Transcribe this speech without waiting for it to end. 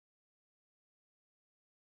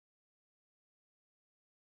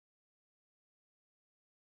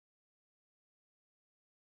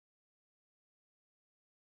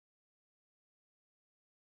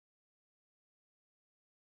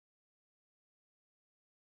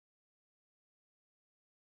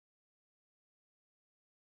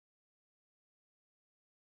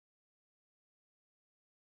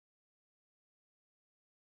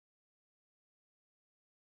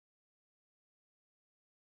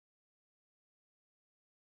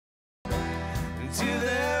To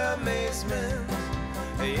their amazement,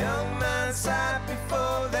 a young man sat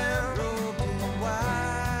before them, robed in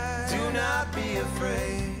white. Do not be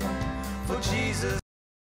afraid, for Jesus,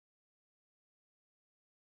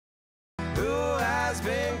 who has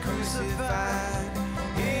been crucified,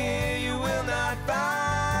 here you will not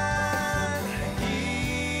find.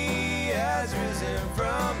 He has risen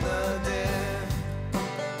from the dead.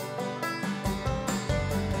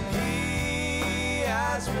 He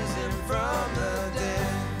has risen from the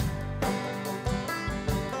dead.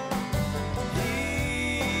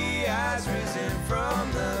 He has risen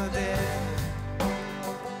from the dead.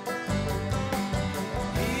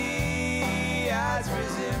 He has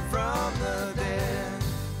risen from the dead.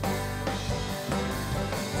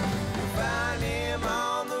 You'll find him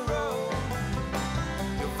on the road.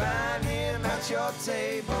 You'll find him at your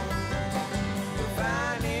table. You'll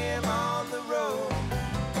find him on the road.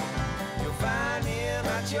 You'll find him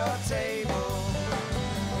at your table.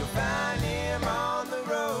 You'll find him on the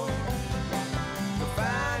road. You'll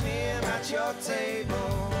find him at your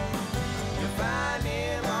table. You'll find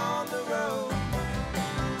him on the road.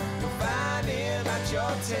 You'll find him at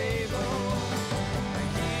your table.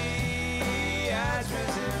 He has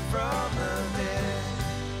risen from the dead.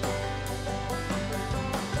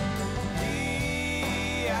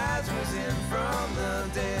 He has risen from the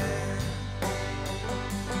dead.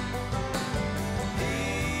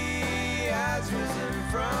 He has risen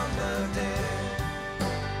from the dead.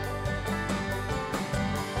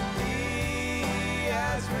 He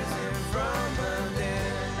has risen from the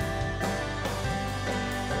dead.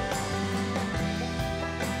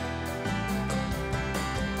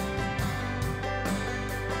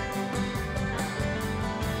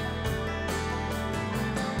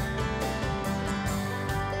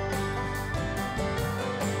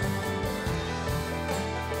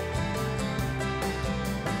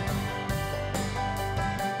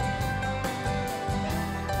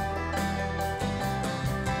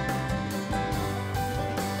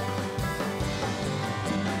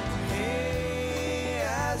 He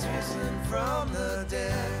has risen from the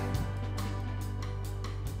dead.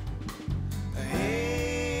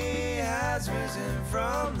 He has risen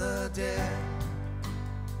from the dead.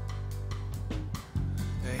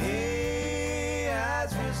 He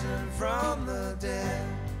has risen from the dead.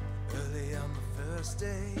 Early on the first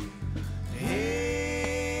day,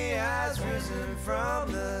 he has risen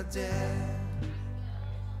from the dead.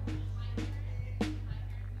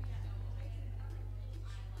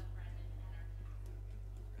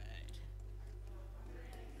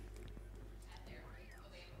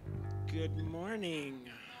 Good morning.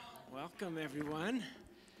 Welcome, everyone.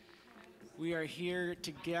 We are here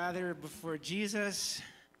to gather before Jesus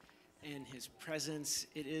in his presence.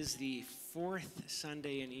 It is the fourth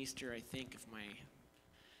Sunday in Easter, I think, of my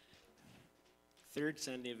third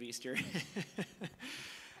Sunday of Easter.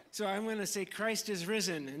 So I'm going to say Christ is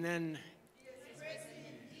risen, and then,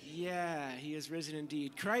 yeah, he is risen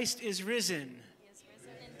indeed. Christ is risen.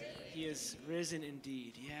 He is risen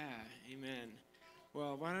indeed. Yeah, amen.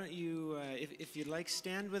 Well, why don't you, if you'd like,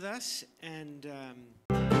 stand with us, and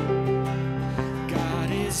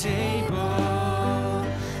God is able,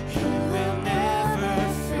 he will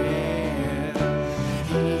never fail,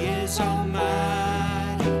 he is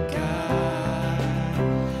almighty God,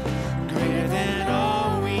 greater than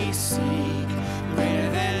all we seek, greater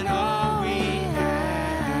than all we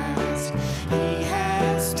ask, he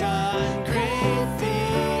has done great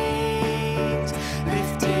things,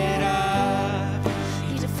 lifted up,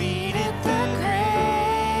 he defeated the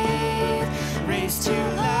grave, raised to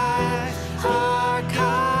life, our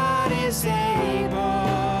God is able,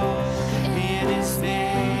 in his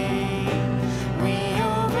name we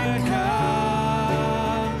overcome,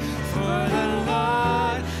 for the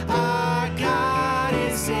Lord our God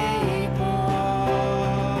is able.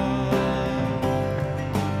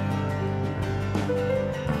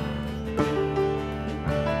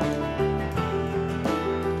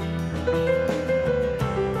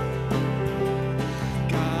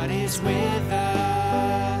 God is with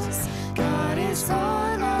us, God is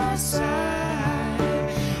on our side,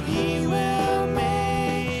 he will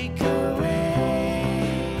make a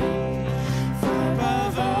way, far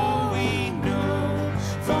above all we know,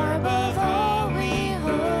 far above all we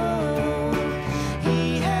hope,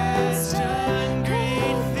 he has done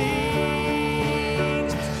great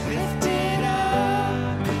things, lifted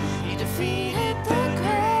up, he defeated the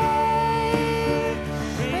grave,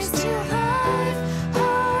 raised to life,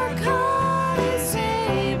 our God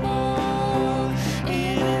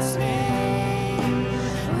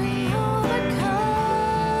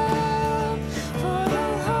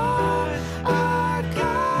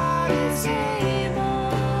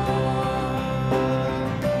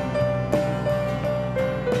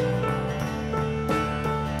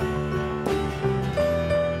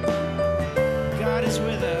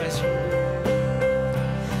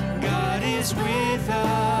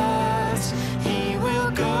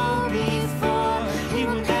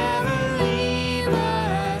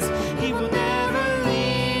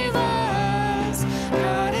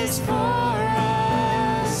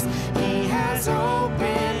has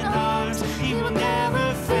open arms. He will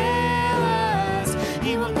never fail us.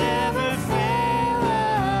 He will never fail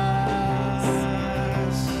us.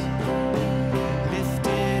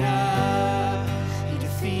 Lifted up, he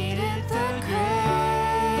defeated the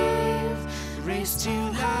grave. Raised to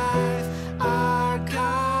life, our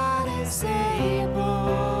God is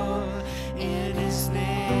able. In his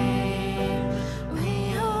name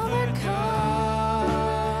we overcome.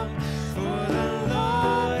 For the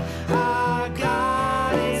Lord our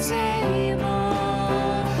God is able.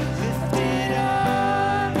 Lifted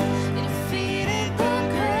up, he defeated the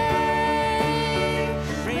grave.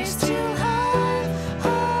 Raised to life,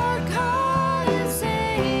 our God is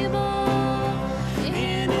able.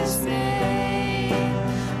 In his name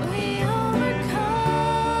we overcome.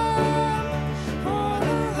 For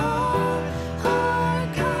the Lord our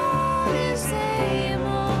God is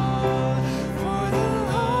able. For the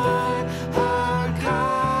Lord our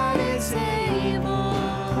God is able.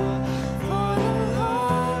 For the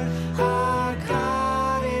Lord our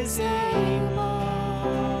God is able.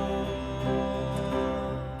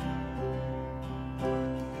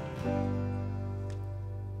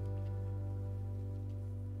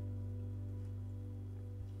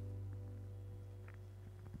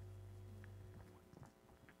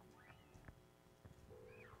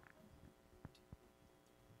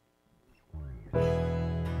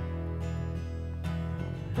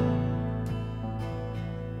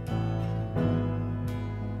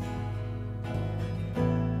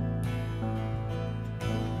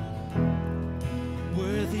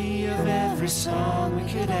 Worthy of every song we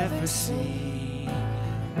could ever sing,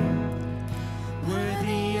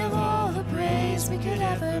 worthy of all the praise we could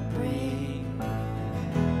ever bring,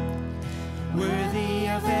 worthy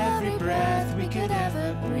of every breath we could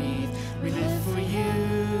ever breathe. We live for you.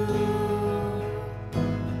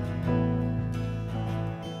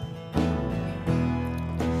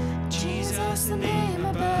 Jesus, the name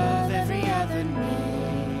above every other name.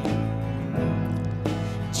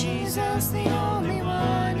 Jesus, the only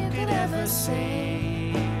one who could ever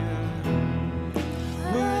save.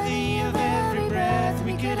 Worthy of every breath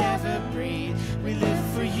we could ever breathe. We live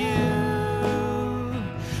for you.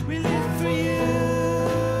 We live for you.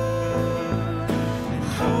 And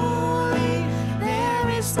holy, there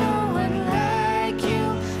is no one like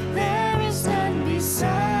you. There is none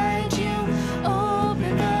beside you.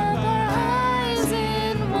 Open up our eyes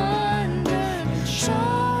in wonder and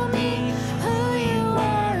show me who you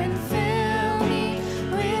are and fill me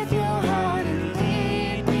with your heart and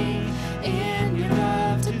lead me in your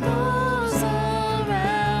love to those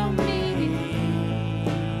around me.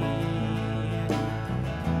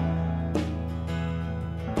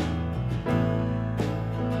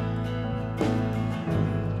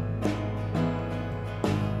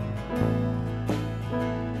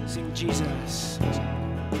 Sing Jesus.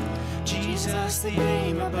 Jesus, the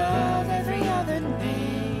name above every other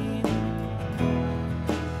name.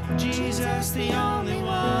 Jesus, the only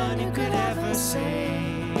one who could ever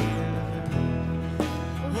save.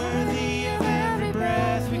 Worthy of every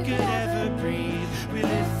breath we could ever breathe. We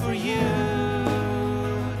live for you.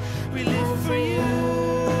 We live for you.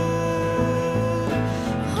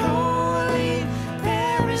 Holy,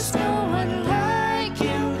 there is no one like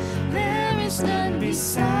you. There is none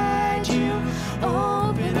beside you.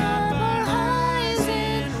 Open up our eyes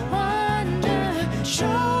in wonder and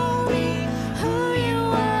show me who you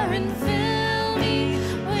are and fill me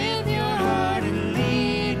with your heart and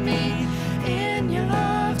lead me in your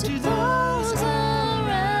love to those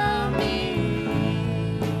around me.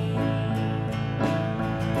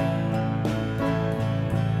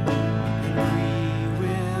 And we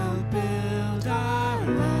will build our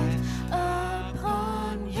life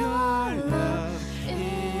upon your love.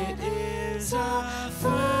 It is a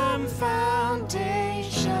firm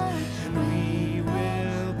foundation. We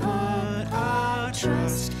will put our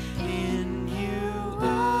trust in you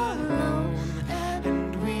alone,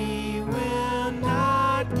 and we will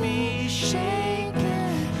not be shaken.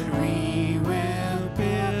 And we will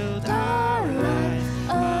build our life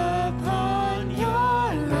upon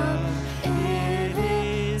your love. It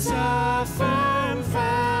is a firm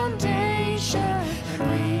foundation, and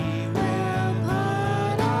we will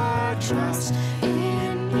put our trust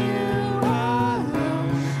in you alone,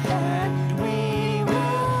 and we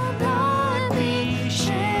will not be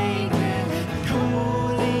shaken.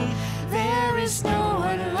 Holy, there is no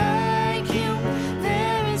one like you.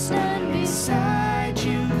 There is none beside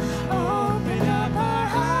you. Open up our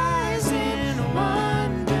eyes in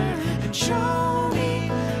wonder and show me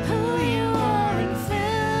who you are and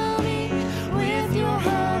fill me with your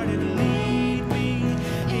heart and lead me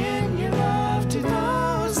in your love to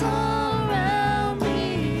those around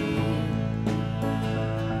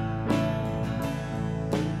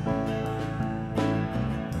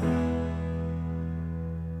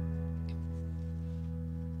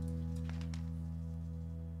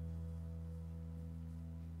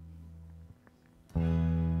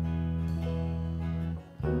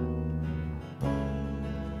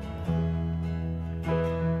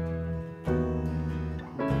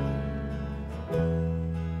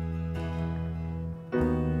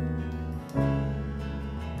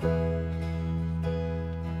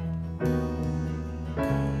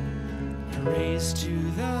Praise to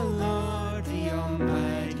the Lord, the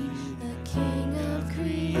Almighty, the King of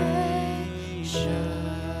creation.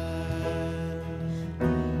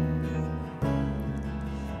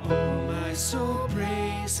 Oh, my soul,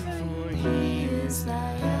 praise Him, for He is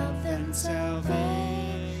thy help and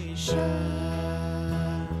salvation.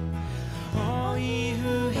 All ye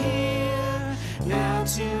who hear, now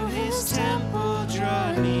to His temple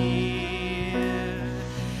draw near.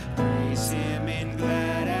 Praise Him in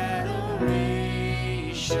glad adoration.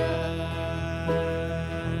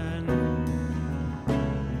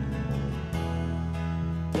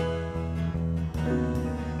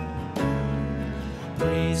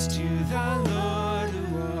 Praise to the Lord,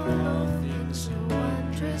 who o'er all things so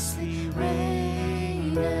wondrously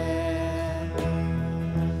reigneth.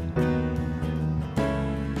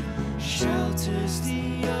 Shelters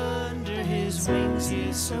thee under His wings, He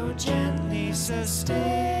is so gently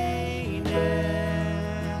sustaineth.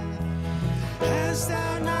 Hast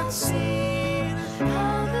thou not seen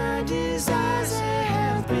how the desires there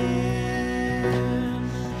have been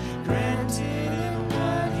granted in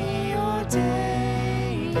what He ordained?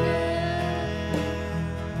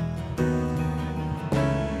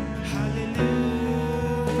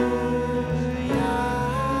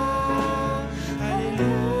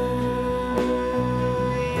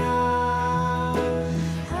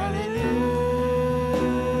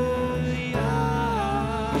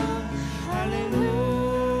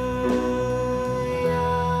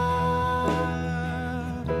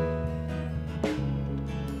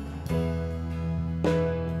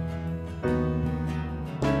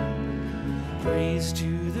 Praise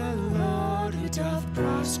to the Lord, who doth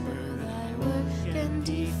prosper thy work and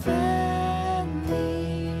defend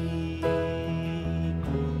thee.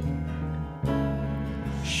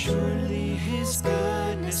 Surely His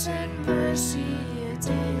goodness and mercy here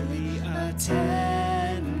daily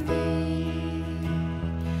attend thee.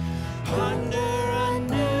 Ponder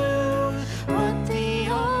anew what the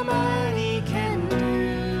Almighty can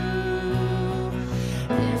do,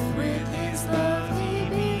 if with His love He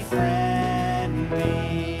befriend thee.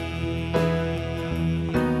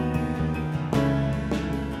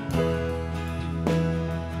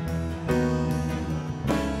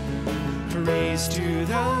 Praise to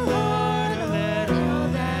the Lord, let all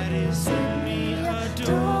that is in me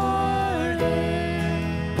adore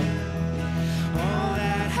Him. All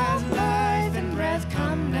that hath life and breath,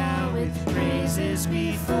 come now with praises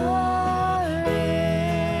before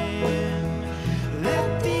Him.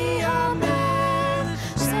 Let the Amen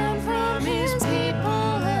sound from His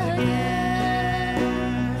people again.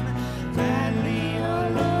 Gladly, O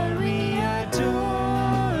Lord, we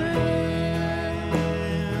adore Him.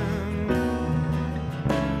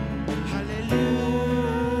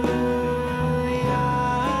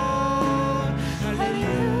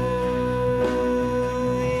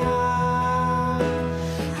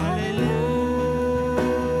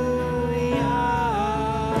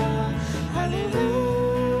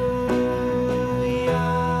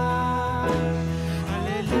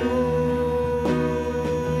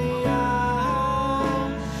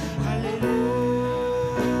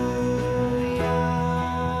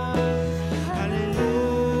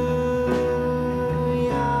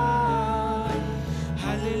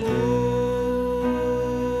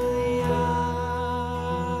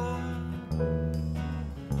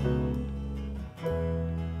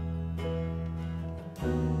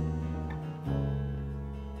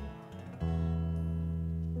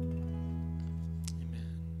 Amen.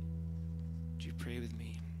 Would you pray with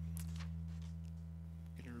me?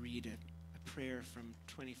 I'm going to read a prayer from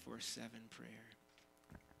 24/7 prayer.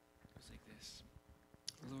 It goes like this.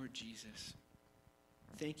 Lord Jesus,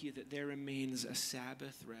 thank you that there remains a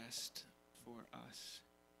Sabbath rest for us,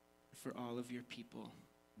 for all of your people.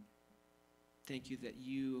 Thank you that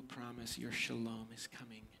you promise your shalom is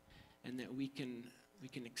coming, and that we can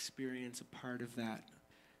experience a part of that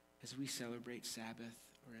as we celebrate Sabbath,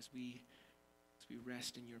 or as we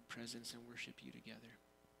rest in your presence and worship you together.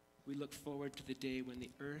 We look forward to the day when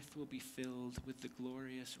the earth will be filled with the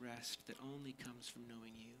glorious rest that only comes from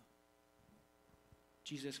knowing you.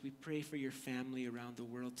 Jesus, we pray for your family around the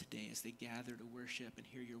world today as they gather to worship and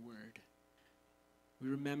hear your word. We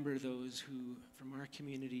remember those who, from our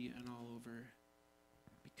community and all over,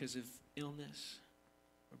 because of illness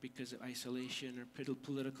or because of isolation or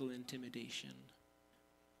political intimidation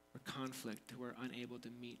or conflict, who are unable to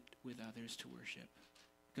meet with others to worship.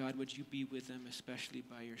 God, would you be with them, especially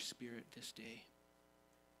by your Spirit this day?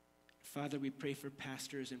 Father, we pray for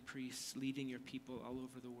pastors and priests leading your people all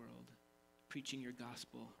over the world, preaching your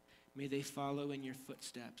gospel. May they follow in your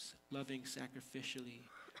footsteps, loving sacrificially,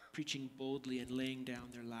 preaching boldly, and laying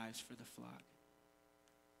down their lives for the flock.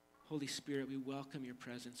 Holy Spirit, we welcome your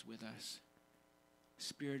presence with us.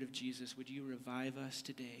 Spirit of Jesus, would you revive us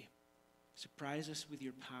today? Surprise us with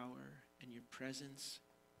your power and your presence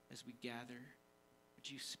as we gather. Would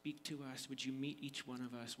you speak to us? Would you meet each one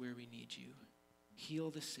of us where we need you? Heal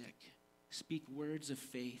the sick. Speak words of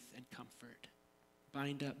faith and comfort.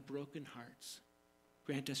 Bind up broken hearts.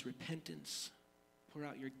 Grant us repentance. Pour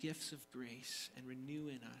out your gifts of grace and renew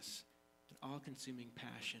in us an all-consuming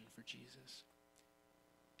passion for Jesus.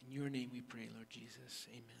 In your name we pray, Lord Jesus.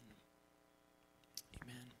 Amen.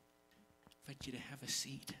 Amen. I invite you to have a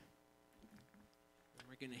seat. And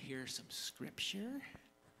we're going to hear some scripture.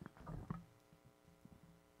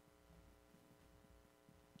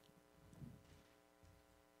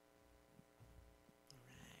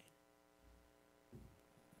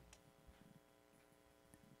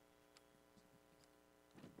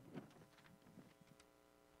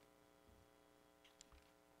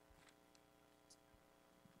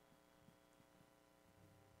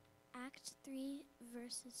 Act 3,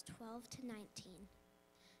 verses 12 to 19.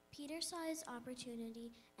 Peter saw his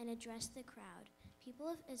opportunity and addressed the crowd. People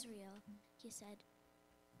of Israel, he said,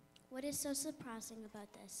 what is so surprising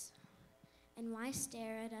about this? And why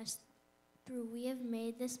stare at us through we have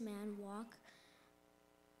made this man walk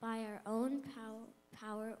by our own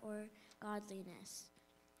power or godliness?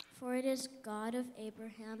 For it is God of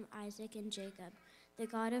Abraham, Isaac, and Jacob, the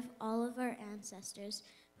God of all of our ancestors,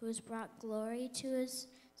 who has brought glory to his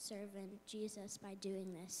servant Jesus by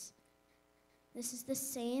doing this. This is the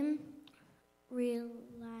same,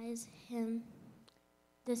 realize him.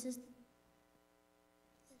 This is the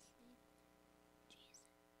same, Jesus.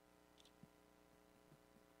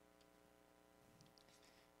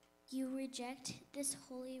 You reject this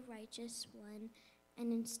holy, righteous one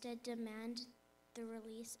and instead demand the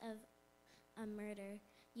release of a murder.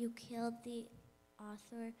 You killed the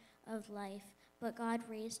author of life, but God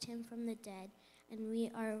raised him from the dead, and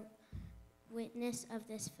we are witness of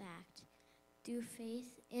this fact. Through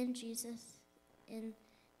faith in Jesus, in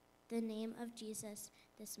the name of Jesus,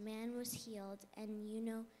 this man was healed, and you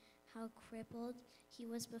know how crippled he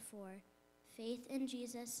was before. Faith in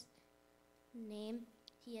Jesus' name,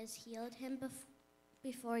 he has healed him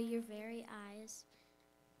before your very eyes.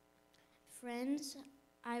 Friends,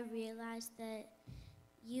 I realize that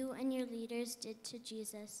you and your leaders did to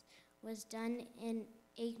Jesus was done in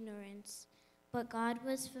ignorance, but God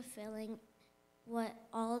was fulfilling what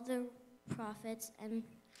all the prophets and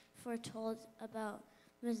foretold about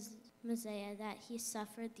Messiah, that he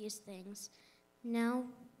suffered these things. Now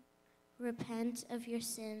repent of your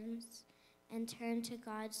sins and turn to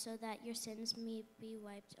God so that your sins may be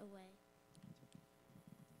wiped away.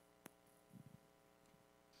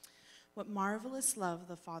 What marvelous love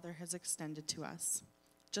the Father has extended to us.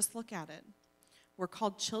 Just look at it. We're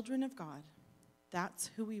called children of God.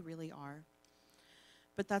 That's who we really are.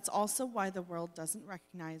 But that's also why the world doesn't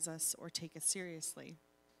recognize us or take us seriously,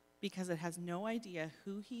 because it has no idea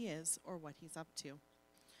who he is or what he's up to.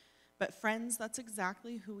 But friends, that's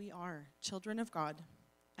exactly who we are, children of God.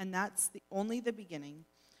 And that's only the beginning.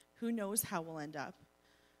 Who knows how we'll end up?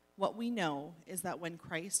 What we know is that when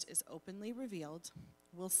Christ is openly revealed,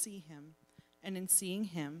 we'll see him, and in seeing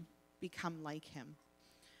him, become like him.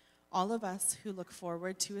 All of us who look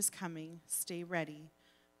forward to his coming stay ready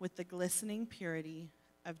with the glistening purity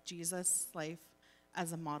of Jesus' life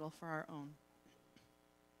as a model for our own.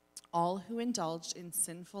 All who indulged in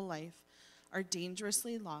sinful life are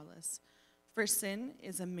dangerously lawless, for sin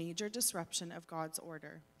is a major disruption of God's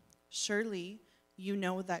order. Surely you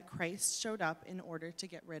know that Christ showed up in order to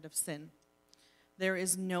get rid of sin. There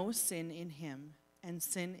is no sin in him, and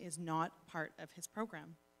sin is not part of his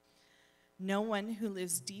program. No one who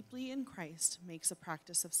lives deeply in Christ makes a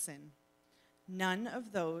practice of sin. None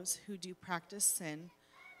of those who do practice sin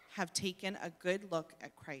have taken a good look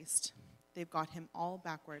at Christ. They've got him all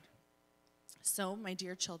backward. So, my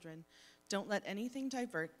dear children, don't let anything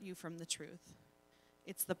divert you from the truth.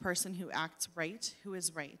 It's the person who acts right who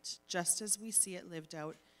is right, just as we see it lived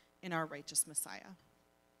out in our righteous Messiah.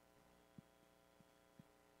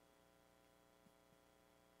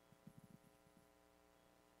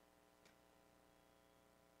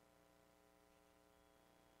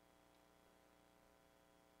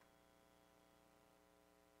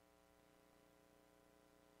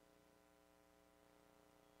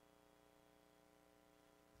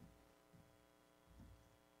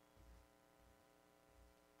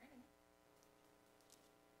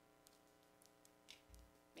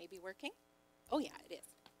 Maybe working? Oh yeah, it is.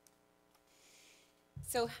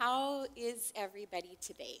 So how is everybody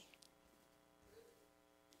today?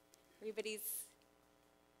 Everybody's,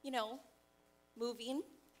 moving,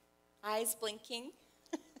 eyes blinking.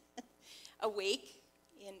 awake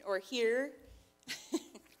or here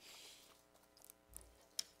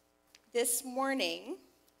this morning,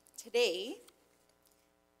 today,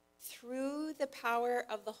 through the power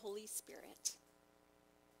of the Holy Spirit,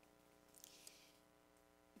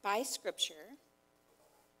 by Scripture,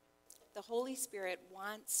 the Holy Spirit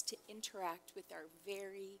wants to interact with our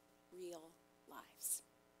very real lives.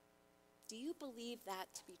 Do you believe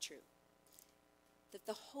that to be true? That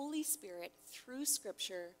the Holy Spirit, through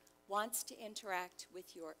Scripture, wants to interact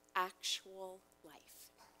with your actual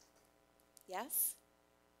life? Yes?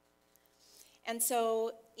 And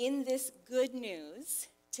so, in this good news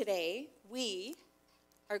today, we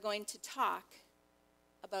are going to talk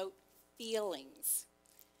about feelings.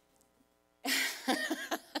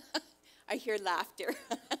 I hear laughter.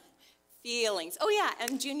 Feelings. Oh yeah,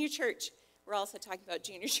 and junior church. We're also talking about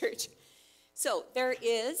junior church. So there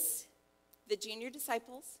is the junior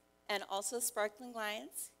disciples and also Sparkling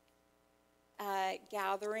Lions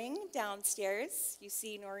gathering downstairs. You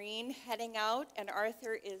see Noreen heading out, and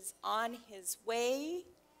Arthur is on his way.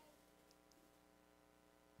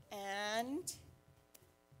 And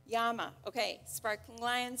Yama. Okay, Sparkling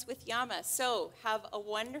Lions with Yama. So have a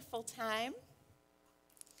wonderful time.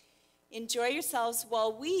 Enjoy yourselves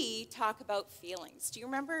while we talk about feelings. Do you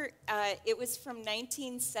remember it was from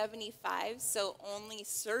 1975, so only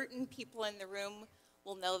certain people in the room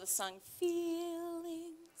will know the song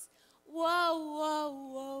Feelings. Whoa, whoa,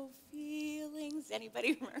 whoa, feelings.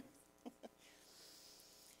 Anybody remember?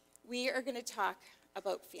 We are going to talk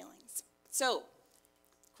about feelings. So,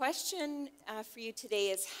 question for you today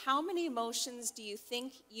is, how many emotions do you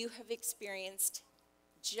think you have experienced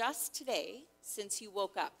just today since you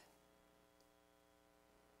woke up?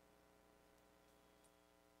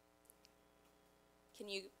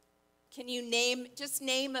 Can you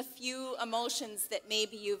name a few emotions that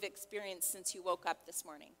maybe you've experienced since you woke up this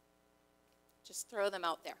morning? Just throw them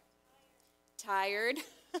out there. Tired.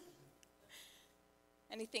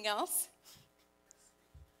 Anything else?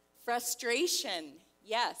 Frustration.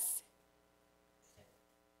 Yes.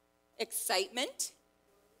 Excitement.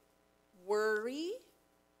 Worry.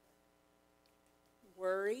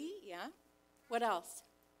 Yeah. What else?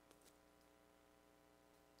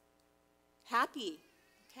 Happy.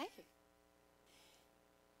 Okay.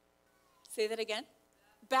 Say that again.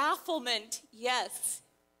 Bafflement. Yes.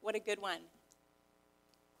 What a good one.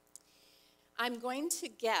 I'm going to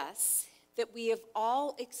guess that we have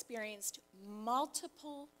all experienced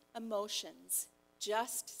multiple emotions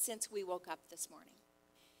just since we woke up this morning.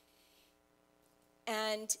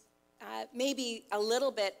 And maybe a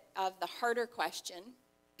little bit of the harder question.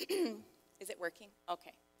 Is it working?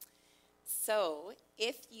 Okay. So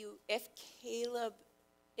if you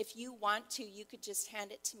want to, you could just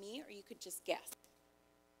hand it to me, or you could just guess.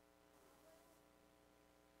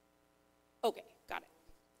 Okay, got it.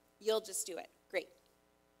 You'll just do it. Great.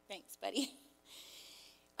 Thanks, buddy.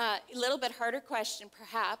 A little bit harder question,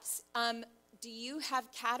 perhaps. Do you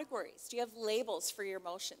have categories? Do you have labels for your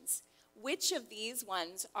emotions? Which of these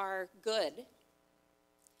ones are good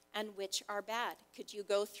and which are bad? Could you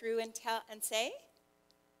go through and say?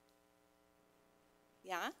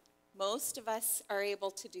 Yeah, most of us are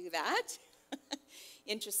able to do that,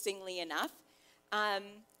 interestingly enough.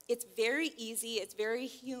 It's very easy, it's very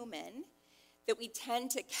human that we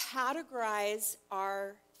tend to categorize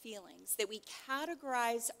our feelings, that we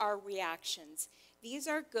categorize our reactions. These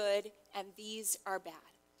are good and these are bad.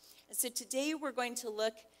 And so today we're going to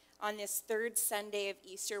look on this third Sunday of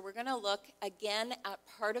Easter, we're going to look again at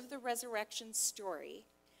part of the resurrection story.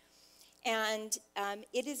 And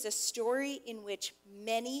it is a story in which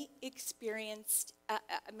many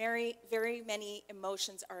very many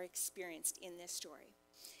emotions are experienced in this story.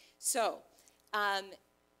 So,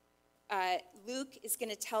 Luke is going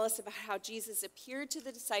to tell us about how Jesus appeared to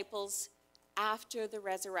the disciples after the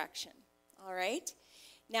resurrection. All right?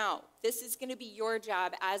 Now, this is going to be your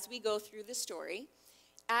job as we go through the story.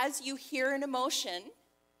 As you hear an emotion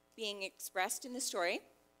being expressed in the story,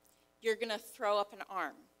 you're going to throw up an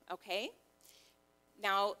arm, okay?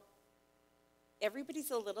 Now,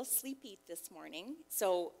 everybody's a little sleepy this morning,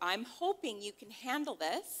 so I'm hoping you can handle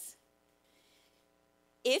this.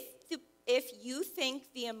 If you think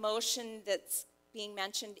the emotion that's being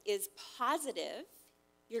mentioned is positive,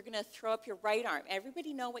 you're going to throw up your right arm.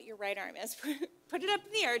 Everybody know what your right arm is. Put it up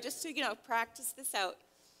in the air just to, practice this out.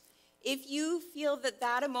 If you feel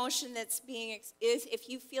that emotion that's being, if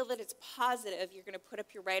you feel that it's positive, you're going to put up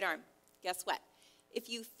your right arm. Guess what? If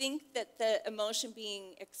you think that the emotion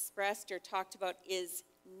being expressed or talked about is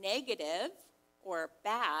negative or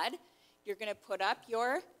bad, you're going to put up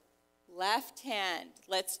your left hand.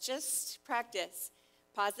 Let's just practice.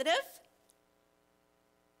 Positive,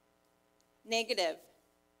 Negative.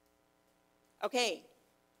 Okay,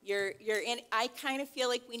 you're in. I kind of feel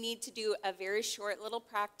like we need to do a very short little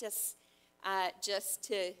practice just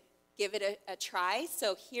to give it a try.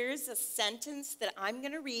 So here's a sentence that I'm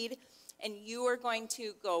going to read, and you are going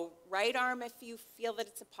to go right arm if you feel that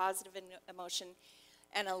it's a positive emotion,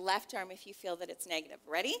 and a left arm if you feel that it's negative.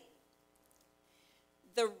 Ready?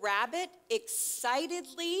 The rabbit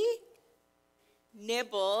excitedly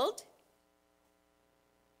nibbled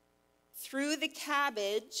through the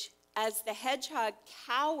cabbage as the hedgehog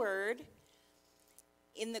cowered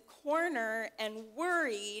in the corner and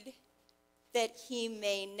worried that he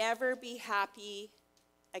may never be happy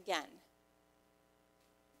again.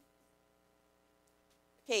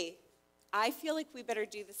 Okay, I feel like we better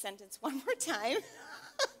do the sentence one more time.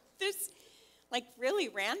 This, like, really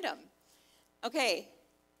random. Okay,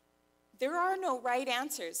 there are no right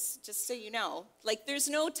answers, just so you know. Like, there's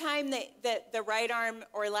no time that the right arm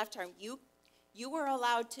or left arm, you are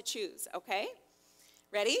allowed to choose, okay?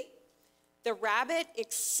 Ready? The rabbit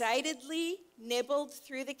excitedly nibbled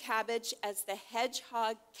through the cabbage as the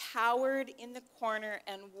hedgehog cowered in the corner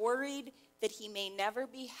and worried that he may never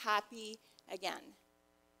be happy again.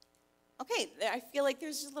 Okay, I feel like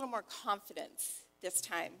there's just a little more confidence this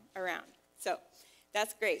time around. So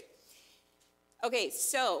that's great. Okay,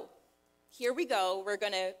 so here we go. We're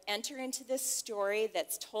going to enter into this story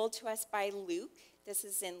that's told to us by Luke. This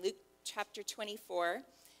is in Luke chapter 24.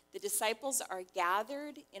 The disciples are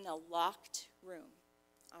gathered in a locked room.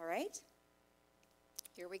 All right?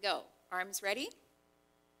 Here we go. Arms ready?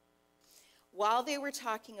 While they were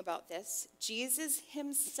talking about this, Jesus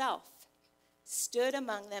himself stood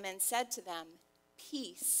among them and said to them,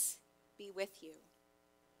 "Peace be with you."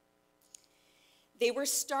 They were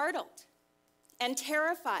startled and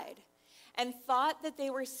terrified and thought that they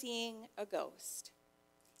were seeing a ghost.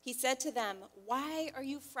 He said to them, "Why are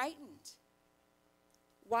you frightened?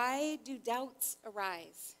 Why do doubts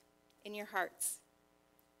arise in your hearts?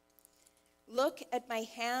 Look at my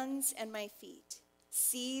hands and my feet.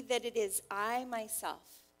 See that it is I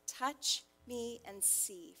myself. Touch me and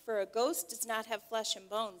see. For a ghost does not have flesh and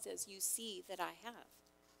bones, as you see that I have."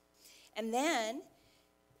 And then,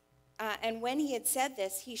 and when he had said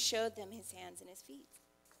this, he showed them his hands and his feet.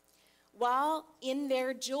 While in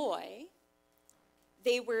their joy,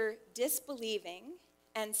 they were disbelieving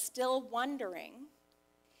and still wondering,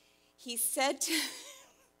 he said to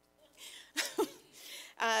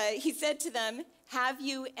them, "Have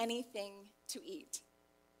you anything to eat?"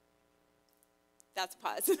 That's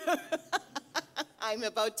positive. I'm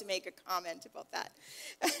about to make a comment about that.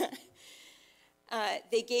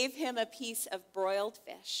 They gave him a piece of broiled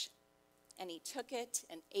fish, and he took it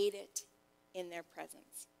and ate it in their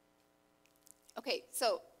presence. Okay,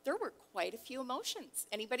 so there were quite a few emotions.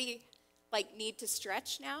 Anybody need to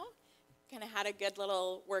stretch now? Kind of had a good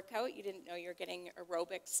little workout. You didn't know you were getting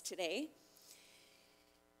aerobics today.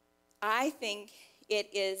 I think it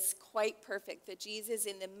is quite perfect that Jesus,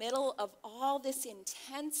 in the middle of all this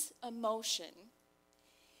intense emotion,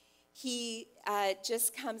 he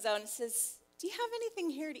just comes out and says, "Do you have anything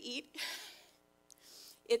here to eat?"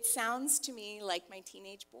 It sounds to me like my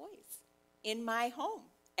teenage boys in my home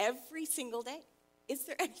every single day. "Is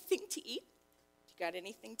there anything to eat? You got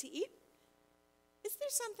anything to eat? Is there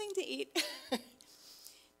something to eat?"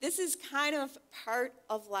 This is kind of part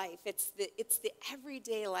of life. It's the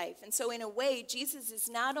everyday life. And so in a way, Jesus is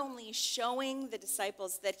not only showing the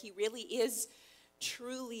disciples that he really is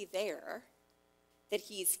truly there, that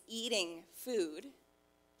he's eating food.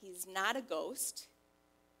 He's not a ghost.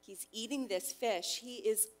 He's eating this fish. He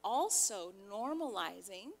is also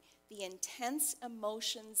normalizing the intense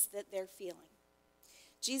emotions that they're feeling.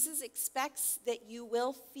 Jesus expects that you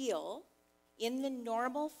will feel, in the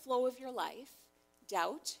normal flow of your life,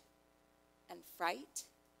 doubt and fright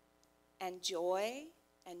and joy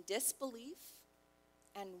and disbelief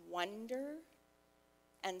and wonder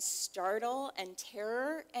and startle and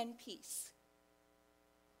terror and peace.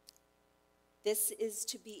 This is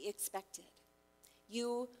to be expected.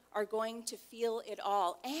 You are going to feel it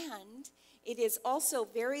all, and it is also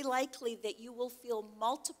very likely that you will feel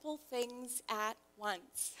multiple things at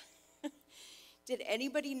once. Did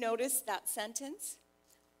anybody notice that sentence?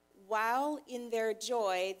 While in their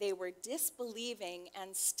joy, they were disbelieving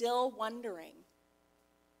and still wondering.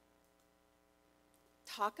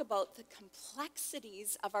 Talk about the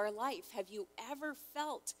complexities of our life. Have you ever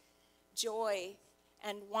felt joy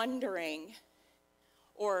and wondering,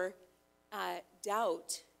 or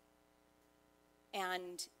doubt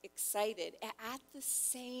and excited at the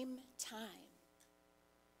same time?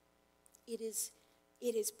 It is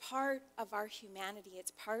it is part of our humanity.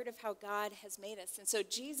 It's part of how God has made us. And so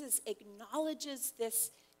Jesus acknowledges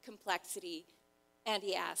this complexity, and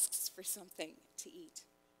he asks for something to eat.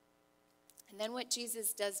 And then what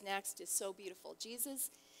Jesus does next is so beautiful. Jesus,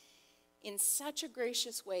 in such a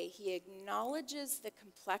gracious way, he acknowledges the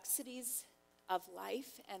complexities of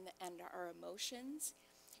life and our emotions,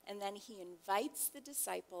 and then he invites the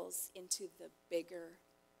disciples into the bigger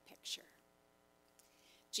picture.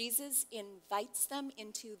 Jesus invites them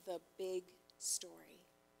into the big story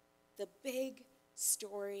of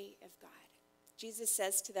God. Jesus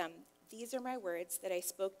says to them, "These are my words that I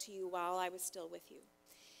spoke to you while I was still with you,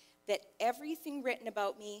 that everything written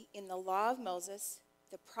about me in the law of Moses,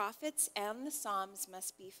 the prophets, and the Psalms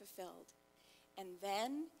must be fulfilled." And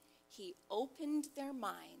then he opened their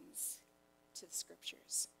minds to the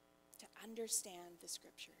scriptures, to understand the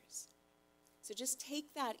scriptures. So just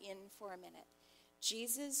take that in for a minute.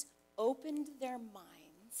 Jesus opened their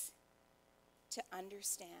minds to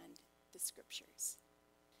understand the scriptures.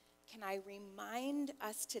 Can I remind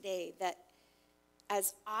us today that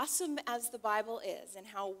as awesome as the Bible is and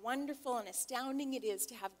how wonderful and astounding it is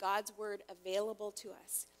to have God's word available to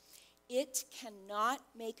us, it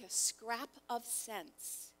cannot make a scrap of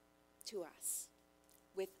sense to us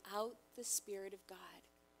without the Spirit of God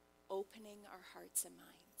opening our hearts and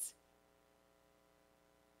minds.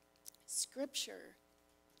 Scripture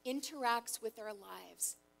interacts with our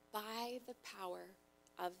lives by the power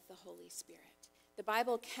of the Holy Spirit. The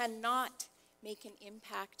Bible cannot make an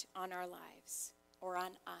impact on our lives or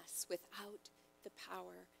on us without the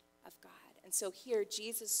power of God. And so here,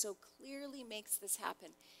 Jesus so clearly makes this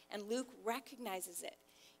happen, and Luke recognizes it.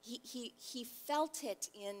 He felt it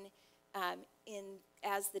in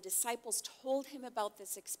as the disciples told him about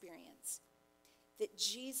this experience, that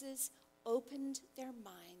Jesus opened their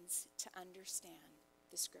minds to understand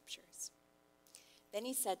the scriptures. Then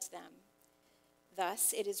he said to them,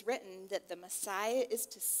 "Thus it is written that the Messiah is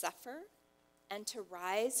to suffer and to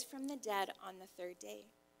rise from the dead on the third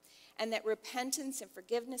day, and that repentance and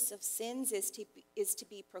forgiveness of sins is to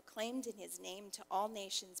be proclaimed in his name to all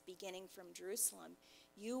nations, beginning from Jerusalem.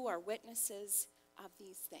 You are witnesses of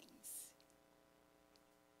these things."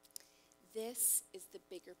 This is the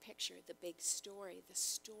bigger picture, the big story, the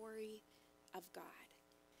story of God.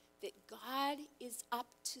 That God is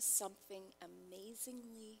up to something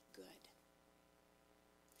amazingly good.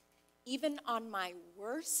 Even on my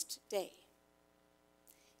worst day,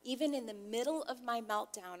 even in the middle of my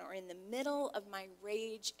meltdown or in the middle of my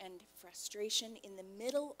rage and frustration, in the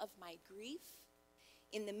middle of my grief,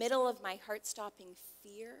 in the middle of my heart-stopping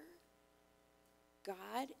fear,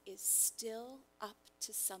 God is still up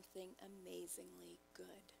to something amazingly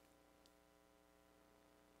good.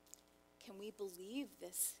 Can we believe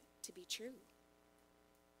this to be true?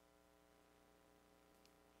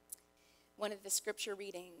 One of the scripture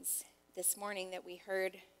readings this morning that we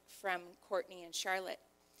heard from Courtney and Charlotte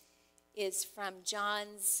is from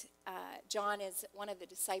John's. John is one of the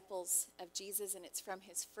disciples of Jesus, and it's from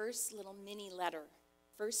his first little mini letter,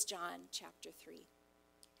 1 John chapter 3.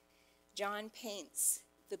 John paints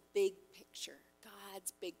the big picture,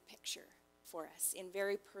 God's big picture for us in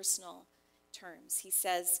very personal terms. He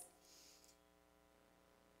says,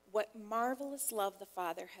 "What marvelous love the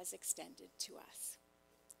Father has extended to us.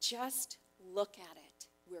 Just look at it.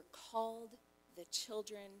 We're called the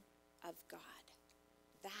children of God.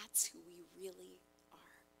 That's who we really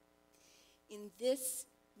are." In this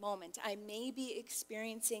moment, I may be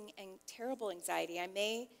experiencing terrible anxiety. I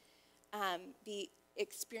may be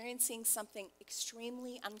experiencing something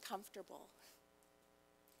extremely uncomfortable.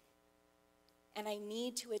 And I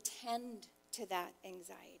need to attend to that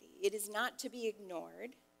anxiety. It is not to be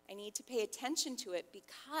ignored. I need to pay attention to it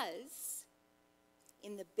because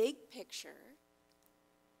in the big picture,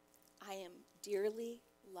 I am dearly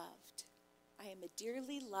loved. I am a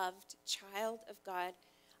dearly loved child of God.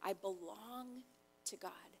 I belong to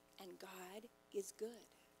God, and God is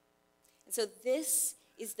good. And so this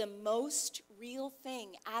is the most real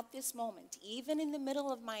thing at this moment, even in the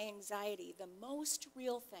middle of my anxiety. The most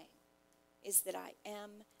real thing is that I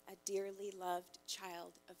am a dearly loved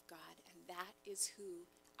child of God, and that is who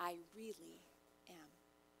I really am.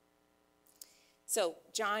 So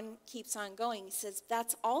John keeps on going. He says,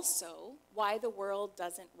 that's also why the world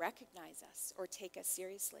doesn't recognize us or take us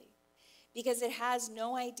seriously, because it has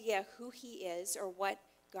no idea who he is or what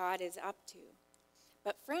God is up to.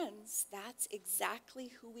 But friends, that's exactly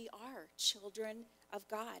who we are, children of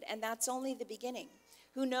God. And that's only the beginning.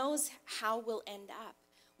 Who knows how we'll end up?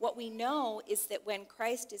 What we know is that when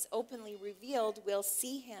Christ is openly revealed, we'll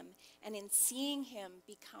see him, and in seeing him,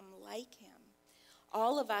 become like him.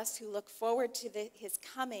 All of us who look forward to his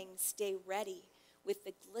coming stay ready with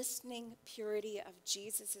the glistening purity of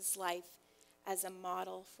Jesus' life as a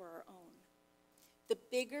model for our own. The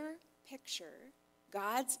bigger picture,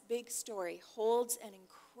 God's big story, holds an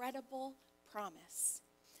incredible promise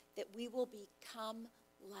that we will become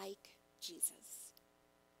like Jesus,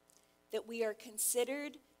 that we are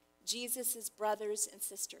considered Jesus' brothers and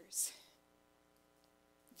sisters,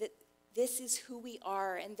 that this is who we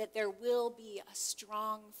are, and that there will be a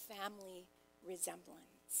strong family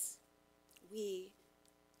resemblance. We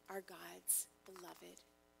are God's beloved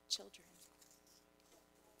children.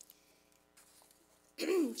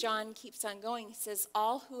 John keeps on going. He says,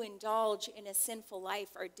 all who indulge in a sinful life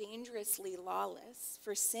are dangerously lawless,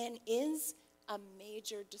 for sin is a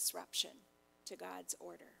major disruption to God's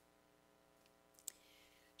order.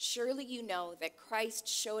 Surely you know that Christ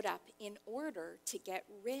showed up in order to get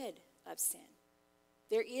rid of sin.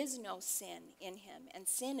 There is no sin in him, and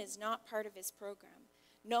sin is not part of his program.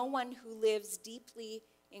 No one who lives deeply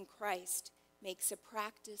in Christ makes a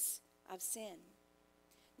practice of sin.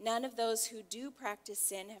 None of those who do practice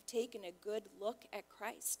sin have taken a good look at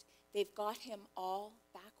Christ. They've got him all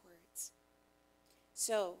backwards.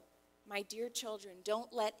 So, my dear children,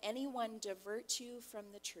 don't let anyone divert you from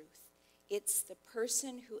the truth. It's the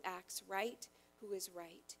person who acts right who is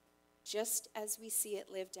right, just as we see it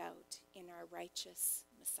lived out in our righteous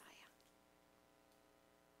Messiah.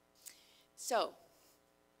 So,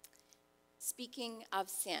 speaking of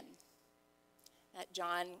sin, that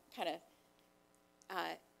John kind of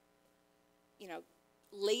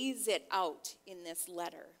lays it out in this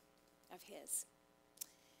letter of his.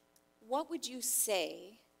 What would you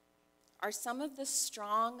say are some of the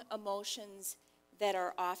strong emotions that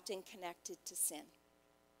are often connected to sin?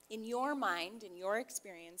 In your mind, in your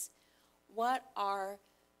experience, what are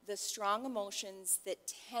the strong emotions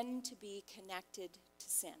that tend to be connected to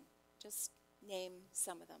sin? Just name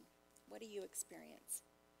some of them. What do you experience?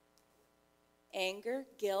 Anger,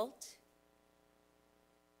 guilt.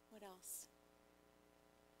 What else?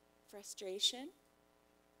 Frustration.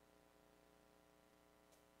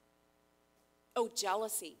 Oh,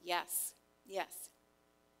 jealousy. Yes. Yes.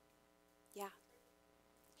 Yeah.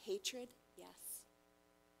 Hatred. Yes.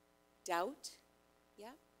 Doubt.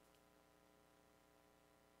 Yeah.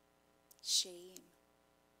 Shame.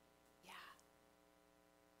 Yeah.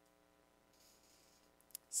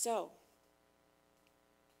 So,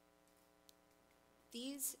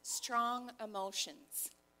 these strong emotions,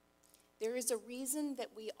 there is a reason that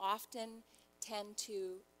we often tend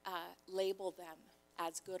to label them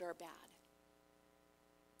as good or bad.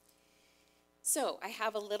 So I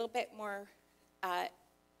have a little bit more,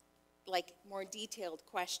 more detailed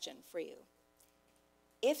question for you.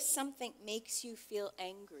 If something makes you feel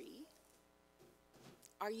angry,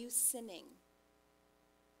 are you sinning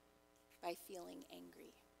by feeling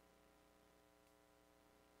angry?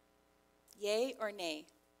 Yay or nay?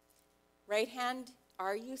 Right hand,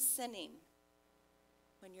 are you sinning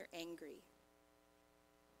when you're angry?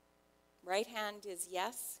 Right hand is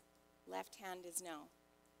yes, left hand is no.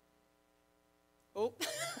 Oh.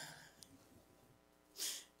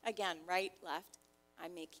 Again, right, left.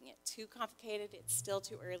 I'm making it too complicated. It's still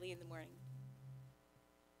too early in the morning.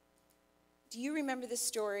 Do you remember the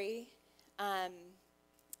story of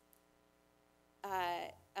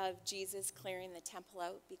Jesus clearing the temple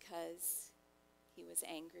out because he was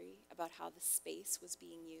angry about how the space was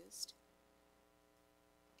being used?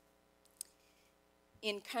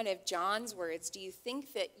 In kind of John's words, do you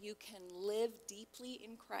think that you can live deeply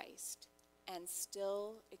in Christ and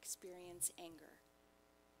still experience anger?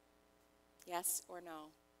 Yes or no?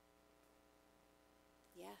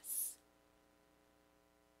 Yes.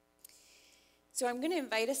 So I'm going to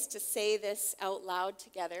invite us to say this out loud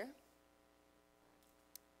together.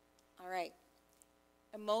 All right.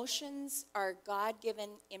 Emotions are God-given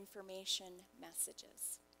information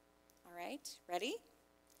messages. All right, ready?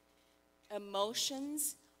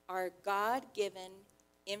 Emotions are God-given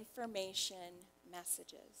information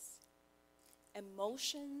messages.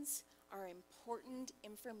 Emotions are important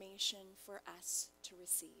information for us to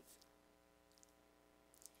receive.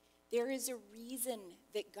 There is a reason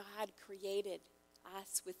that God created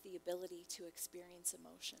us with the ability to experience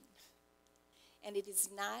emotion. And it is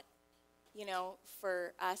not,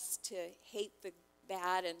 for us to hate the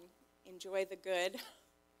bad and enjoy the good.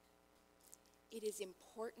 It is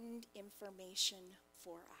important information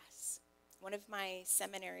for us. One of my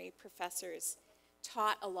seminary professors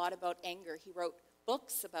taught a lot about anger. He wrote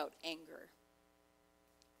books about anger.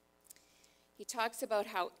 He talks about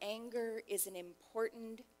how anger is an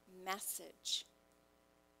important message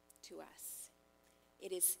to us.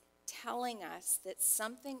 It is telling us that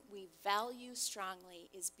something we value strongly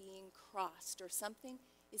is being crossed, or something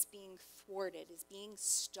is being thwarted, is being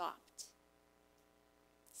stopped.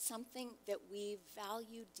 Something that we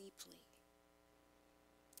value deeply.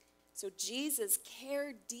 So Jesus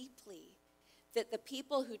cared deeply that the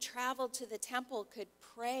people who traveled to the temple could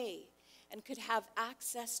pray and could have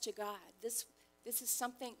access to God. This is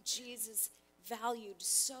something Jesus valued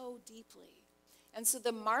so deeply. And so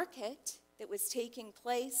the market that was taking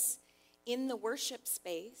place in the worship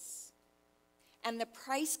space and the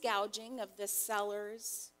price gouging of the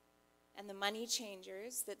sellers and the money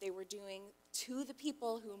changers that they were doing to the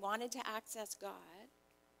people who wanted to access God,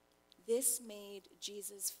 this made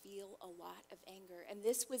Jesus feel a lot of anger. And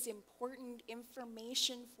this was important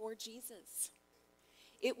information for Jesus.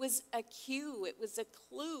 It was a cue, it was a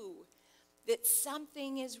clue that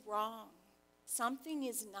something is wrong. Something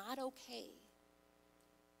is not okay.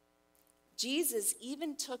 Jesus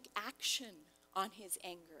even took action on his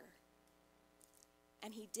anger.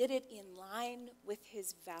 And he did it in line with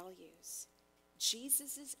his values.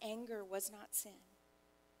 Jesus' anger was not sin.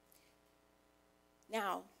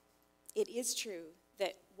 Now, it is true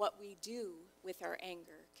that what we do with our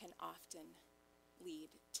anger can often lead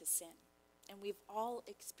to sin. And we've all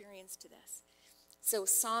experienced this. So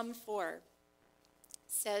Psalm 4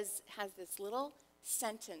 has this little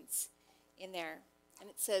sentence in there. And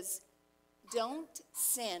it says, "Don't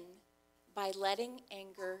sin by letting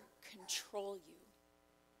anger control you.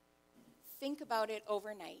 Think about it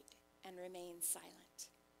overnight and remain silent."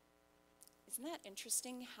 Isn't that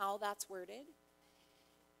interesting how that's worded?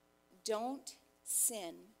 Don't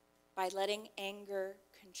sin by letting anger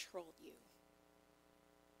control you.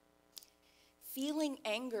 Feeling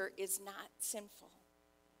anger is not sinful.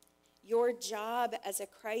 Your job as a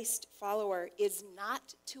Christ follower is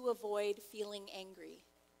not to avoid feeling angry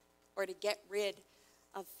or to get rid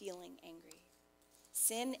of feeling angry.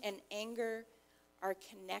 Sin and anger are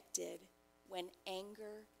connected when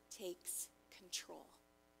anger takes control.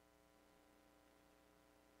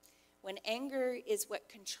 When anger is what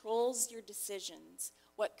controls your decisions,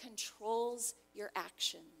 what controls your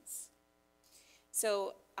actions.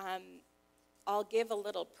 So I'll give a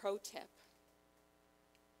little pro tip,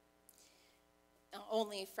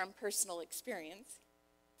 only from personal experience.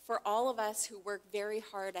 For all of us who work very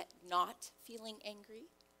hard at not feeling angry,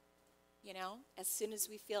 as soon as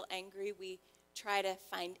we feel angry, we try to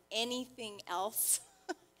find anything else,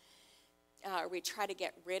 or we try to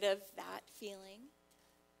get rid of that feeling.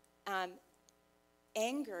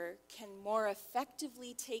 Anger can more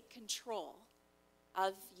effectively take control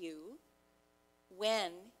of you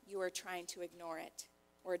when you are trying to ignore it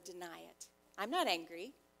or deny it. I'm not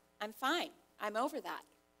angry. I'm fine. I'm over that.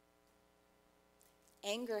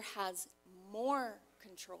 Anger has more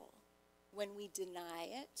control when we deny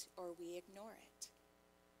it or we ignore it.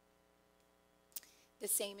 The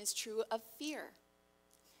same is true of fear.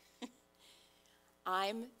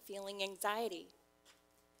 I'm feeling anxiety.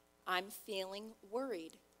 I'm feeling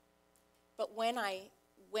worried. But when I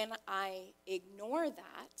ignore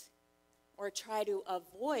that or try to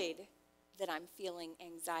avoid that I'm feeling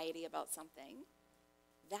anxiety about something,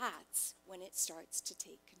 that's when it starts to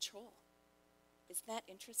take control. Isn't that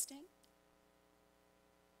interesting?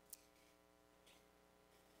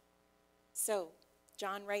 So,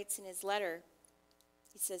 John writes in his letter,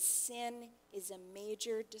 he says, sin is a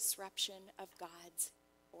major disruption of God's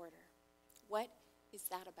order. What is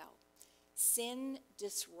that about? Sin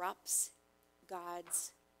disrupts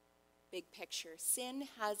God's big picture. Sin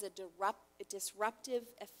has a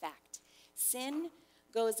disruptive effect. Sin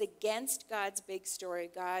goes against God's big story,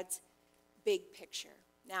 God's big picture.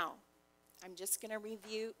 Now, I'm just going to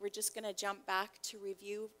review. We're just going to jump back to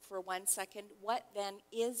review for 1 second. What then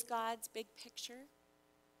is God's big picture?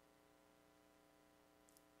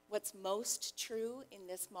 What's most true in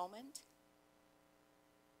this moment?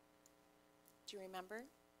 Do you remember?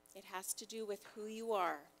 It has to do with who you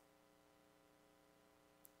are.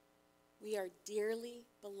 We are dearly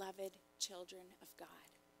beloved children of God.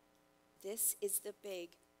 This is the big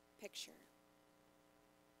picture.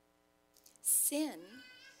 Sin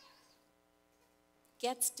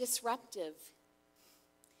gets disruptive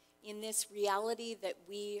in this reality that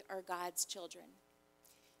we are God's children.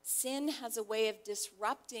 Sin has a way of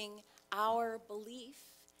disrupting our belief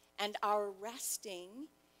and our resting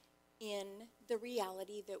in the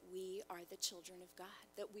reality that we are the children of God,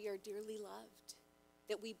 that we are dearly loved,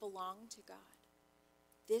 that we belong to God.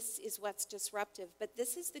 This is what's disruptive. But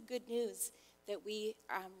this is the good news that we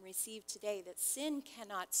receive today, that sin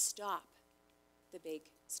cannot stop the big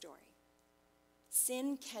story.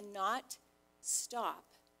 Sin cannot stop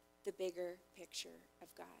the bigger picture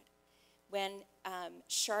of God. when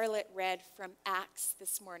Charlotte read from Acts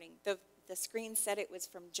this morning. The screen said it was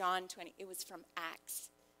from John 20. It was from Acts.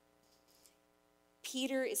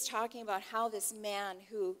 Peter is talking about how this man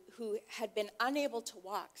who had been unable to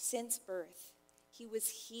walk since birth, he was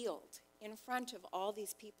healed in front of all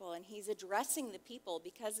these people, and he's addressing the people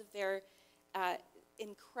because of their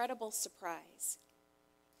incredible surprise.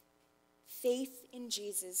 Faith in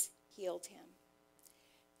Jesus healed him.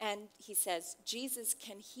 And he says, Jesus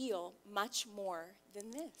can heal much more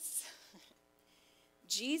than this.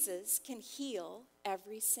 Jesus can heal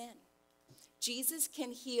every sin. Jesus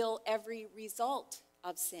can heal every result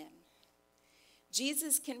of sin.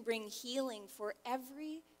 Jesus can bring healing for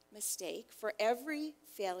every mistake, for every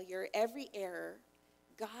failure, every error.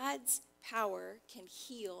 God's power can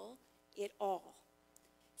heal it all.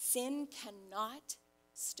 Sin cannot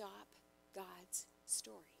stop God's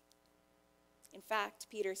story. In fact,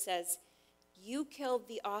 Peter says, you killed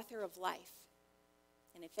the author of life.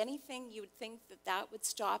 And if anything, you would think that that would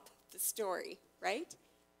stop the story, right?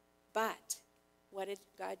 But what did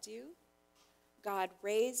God do? God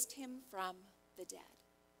raised him from the dead.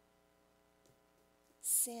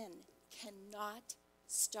 Sin cannot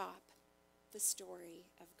stop the story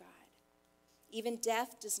of God. Even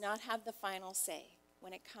death does not have the final say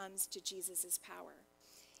when it comes to Jesus' power.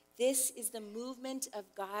 This is the movement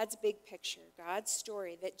of God's big picture, God's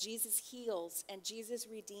story, that Jesus heals and Jesus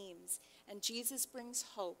redeems and Jesus brings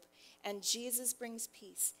hope and Jesus brings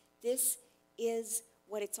peace. This is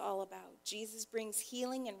what it's all about. Jesus brings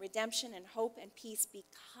healing and redemption and hope and peace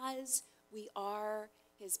because we are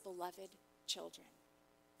his beloved children.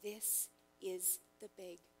 This is the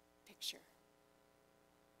big picture.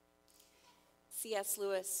 C.S.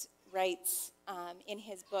 Lewis writes in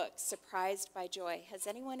his book, Surprised by Joy. Has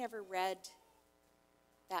anyone ever read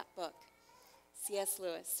that book? C.S.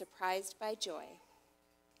 Lewis, Surprised by Joy.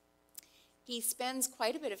 He spends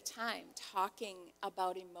quite a bit of time talking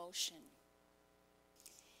about emotion.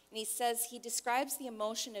 And he says he describes the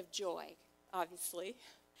emotion of joy, obviously.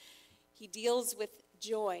 He deals with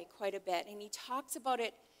joy quite a bit, and he talks about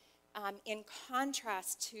it in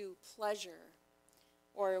contrast to pleasure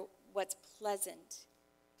or what's pleasant.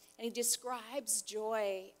 And he describes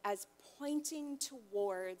joy as pointing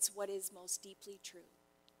towards what is most deeply true.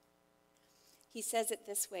 He says it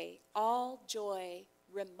this way, all joy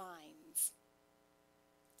reminds.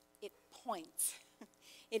 It points.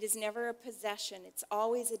 It is never a possession. It's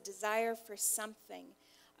always a desire for something,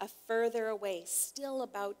 a further away, still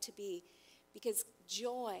about to be. Because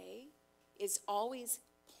joy is always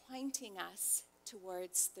pointing us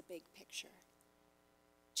towards the big picture.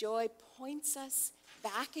 Joy points us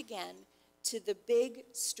back again to the big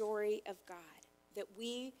story of God, that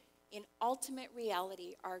we, in ultimate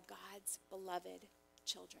reality, are God's beloved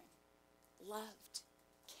children, loved,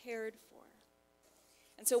 cared for.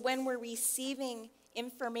 And so when we're receiving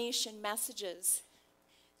information messages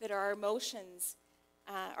that our emotions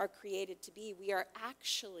are created to be, we are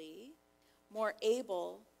actually more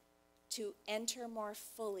able to enter more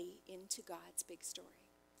fully into God's big story.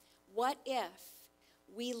 What if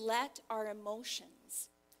we let our emotions,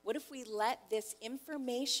 what if we let this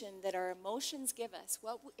information that our emotions give us,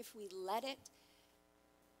 what if we let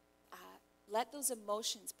those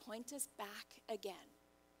emotions point us back again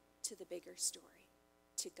to the bigger story,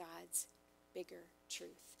 to God's bigger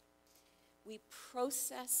truth? We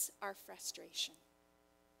process our frustration.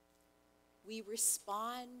 We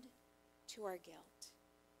respond to our guilt.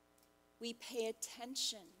 We pay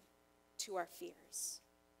attention to our fears.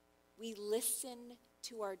 We listen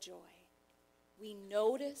to our joy. We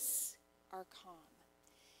notice our calm.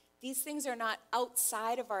 These things are not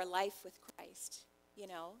outside of our life with Christ, you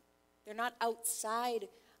know. They're not outside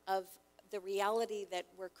of the reality that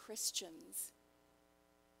we're Christians.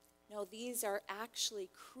 No, these are actually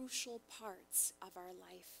crucial parts of our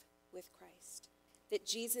life with Christ. That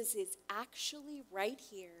Jesus is actually right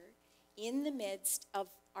here in the midst of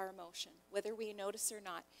our emotion, whether we notice or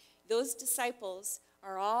not. Those disciples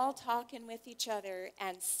are all talking with each other,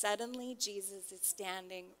 and suddenly Jesus is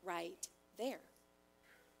standing right there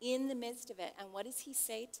in the midst of it. And what does he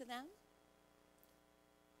say to them?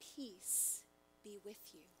 Peace be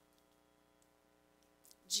with you.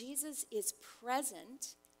 Jesus is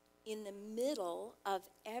present in the middle of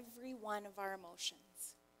every one of our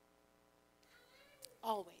emotions.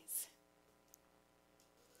 Always.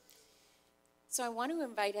 So I want to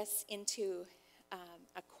invite us into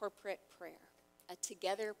a corporate prayer, a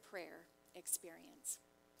together prayer experience.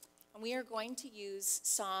 And we are going to use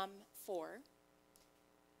Psalm 4,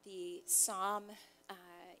 the psalm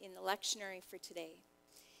in the lectionary for today.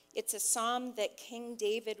 It's a psalm that King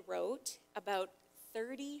David wrote about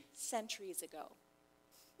 30 centuries ago.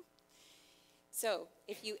 So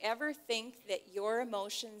if you ever think that your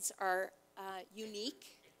emotions are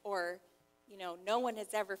unique, or, no one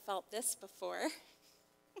has ever felt this before,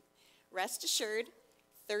 rest assured,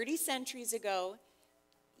 30 centuries ago,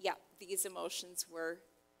 these emotions were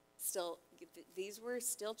still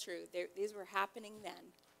true. These were happening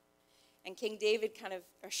then. And King David kind of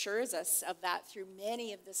assures us of that through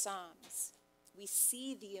many of the Psalms. We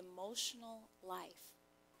see the emotional life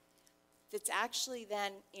that's actually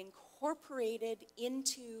then incorporated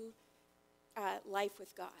into life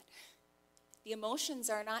with God. The emotions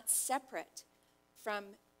are not separate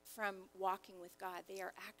from walking with God. They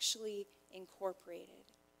are actually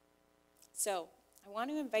incorporated. So I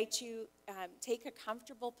want to invite you, take a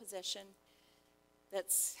comfortable position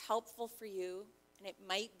that's helpful for you. And it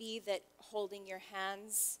might be that holding your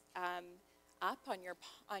hands up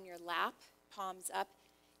on your lap, palms up,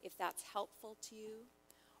 if that's helpful to you.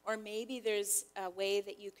 Or maybe there's a way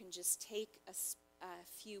that you can just take a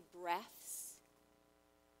few breaths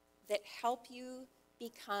that help you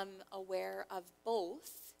become aware of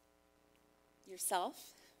both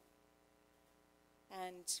yourself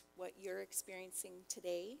and what you're experiencing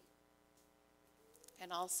today,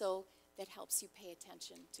 and also that helps you pay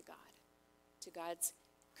attention to God, to God's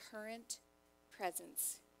current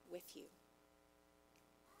presence with you.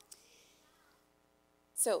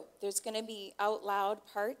 So there's going to be out loud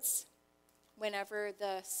parts. Whenever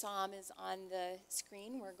the psalm is on the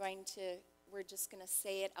screen, we're just going to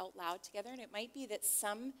say it out loud together. And it might be that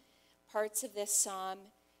some parts of this psalm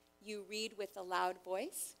you read with a loud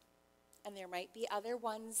voice, and there might be other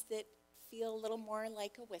ones that feel a little more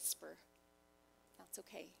like a whisper. That's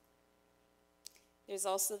okay. There's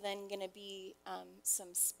also then going to be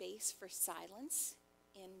some space for silence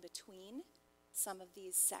in between some of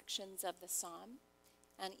these sections of the psalm.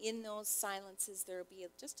 And in those silences, there will be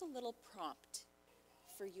just a little prompt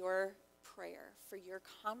for your prayer, for your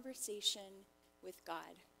conversation with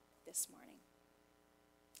God this morning.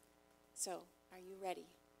 So, are you ready?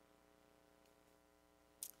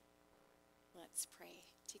 Let's pray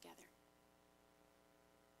together.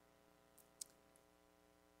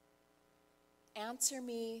 Answer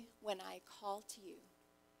me when I call to you,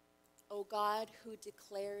 O God who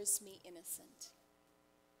declares me innocent.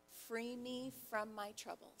 Free me from my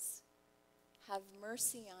troubles. Have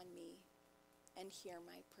mercy on me and hear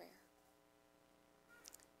my prayer.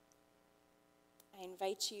 I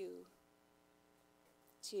invite you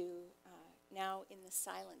to now in the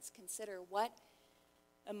silence consider what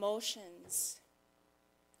emotions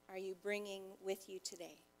are you bringing with you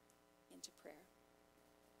today into prayer.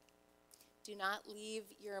 Do not leave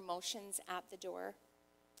your emotions at the door.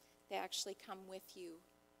 They actually come with you.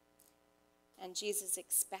 And Jesus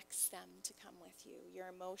expects them to come with you. Your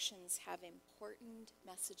emotions have important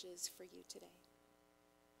messages for you today.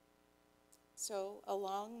 So,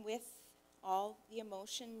 along with all the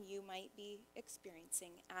emotion you might be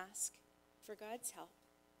experiencing, ask for God's help,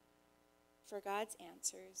 for God's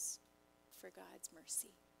answers, for God's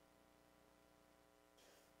mercy.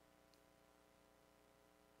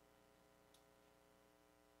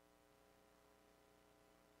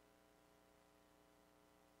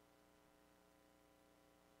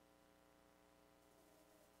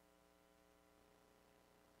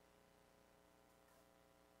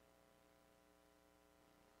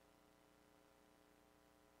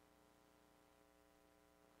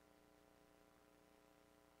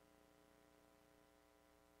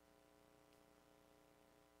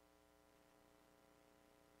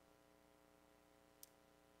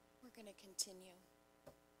 We're going to continue.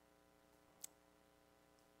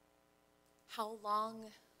 How long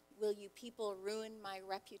will you people ruin my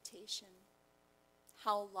reputation?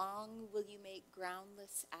 How long will you make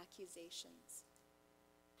groundless accusations?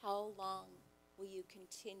 How long will you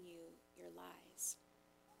continue your lies?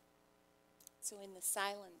 So in the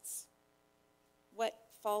silence, what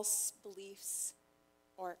false beliefs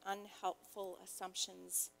or unhelpful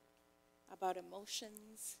assumptions about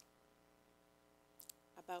emotions,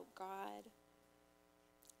 about God,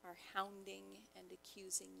 are hounding and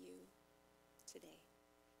accusing you today?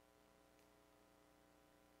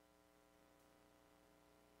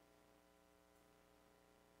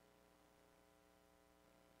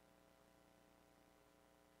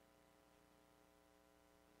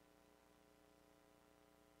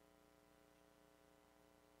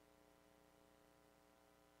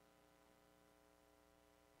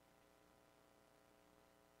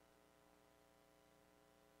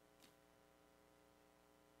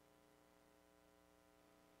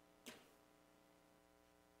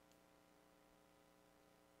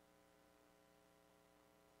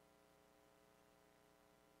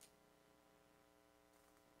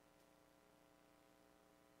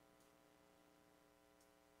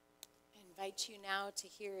 invite you now to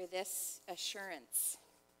hear this assurance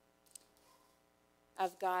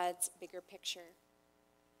of God's bigger picture.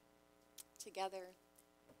 Together,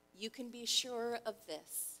 you can be sure of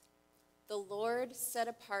this. The Lord set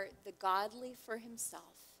apart the godly for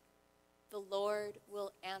himself. The Lord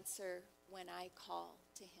will answer when I call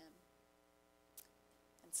to him.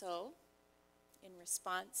 And so, in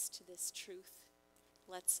response to this truth,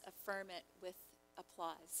 let's affirm it with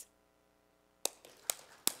applause.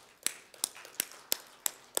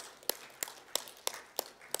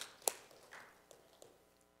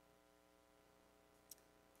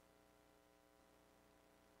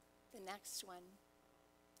 The next one.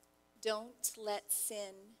 Don't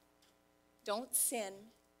sin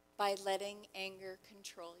by letting anger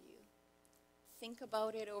control you. Think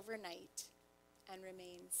about it overnight and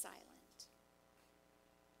remain silent.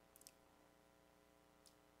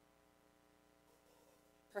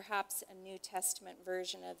 Perhaps a New Testament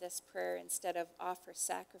version of this prayer instead of offer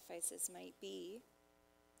sacrifices might be,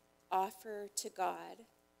 offer to God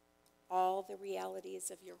all the realities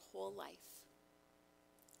of your whole life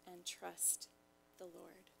and trust the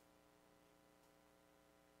Lord.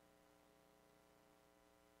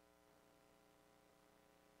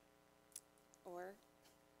 Or,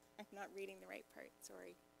 I'm not reading the right part,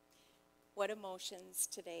 sorry. What emotions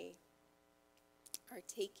today are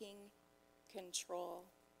taking control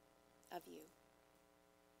of you,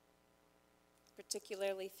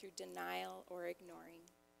 particularly through denial or ignoring?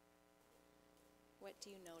 What do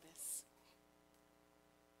you notice?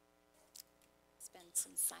 Spend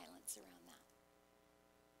some silence around that.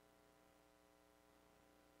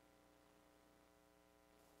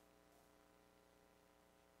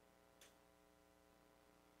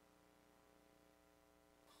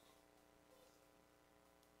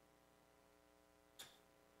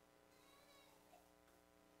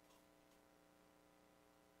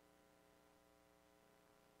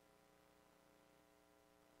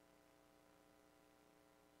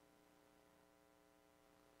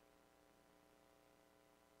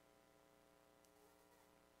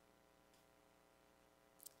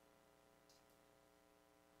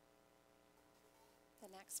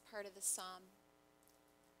 The next part of the psalm.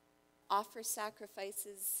 Offer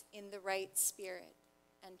sacrifices in the right spirit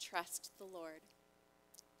and trust the Lord.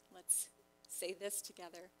 Let's say this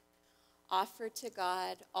together. Offer to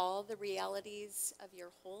God all the realities of your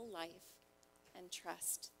whole life and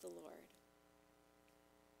trust the Lord.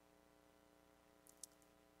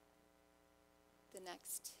 The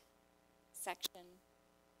next section.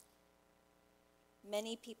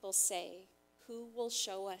 Many people say, "Who will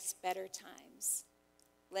show us better times?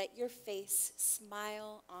 Let your face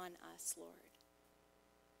smile on us, Lord."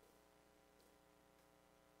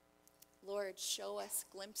 Lord, show us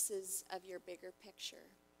glimpses of your bigger picture,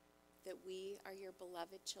 that we are your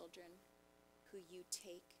beloved children who you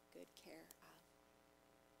take good care of.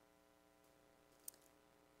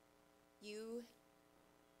 You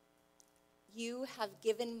have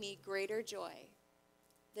given me greater joy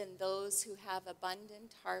than those who have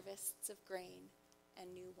abundant harvests of grain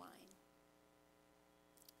and new wine.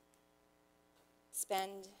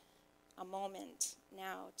 Spend a moment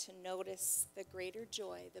now to notice the greater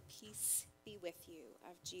joy, the peace be with you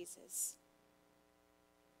of Jesus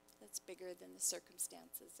that's bigger than the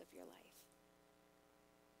circumstances of your life.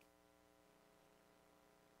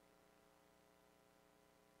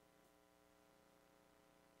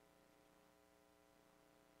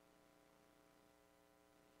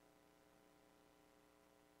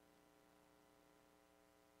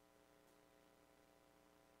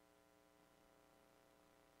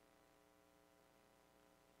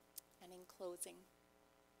 And in closing,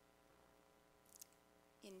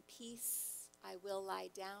 in peace I will lie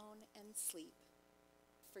down and sleep,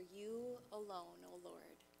 for you alone, O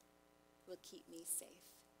Lord, will keep me safe.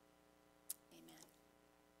 Amen.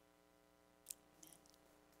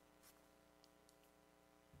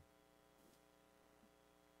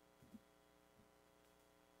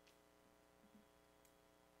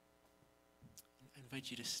 I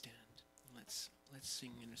invite you to stand. Let's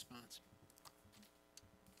sing in response.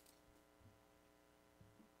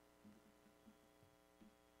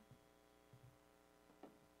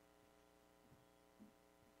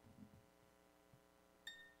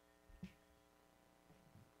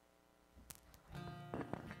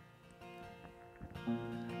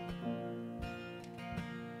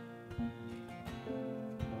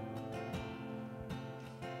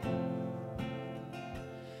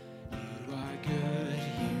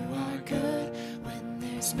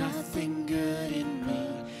 Nothing good in me.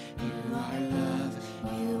 You are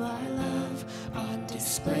love on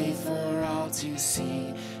display for all to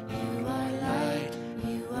see. You are light,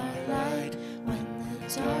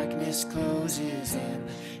 darkness closes in.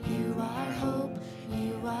 You are hope,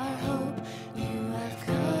 you are hope. You have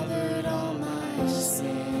covered all my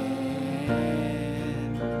sin.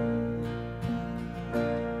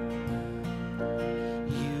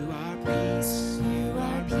 You are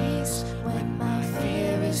peace when my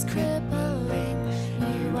fear is crippling.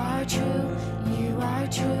 You are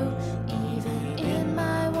true, even in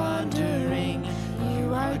my wandering.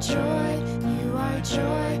 You are joy,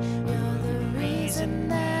 you're the reason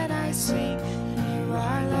that I sing. You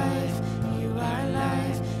are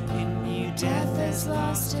life, in you death has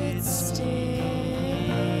lost its sting.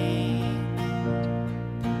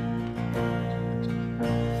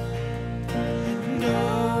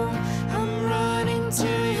 No, I'm running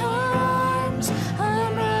to your arms,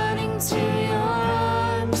 I'm running to your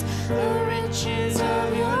arms. The riches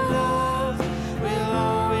of your love will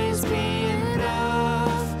always be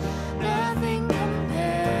enough. Nothing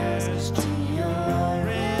compares to your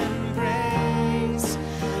embrace.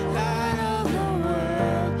 Light of the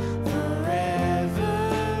world, forever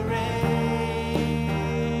reign.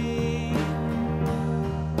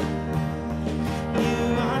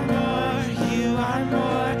 You are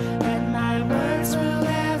more than my words will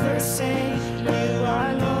ever say. You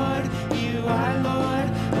are Lord,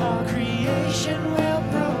 all creation will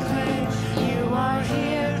proclaim. You are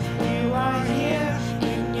here,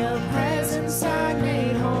 in your presence I'm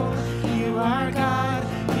made whole. You are God,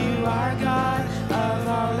 of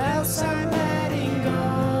all else I'm letting go.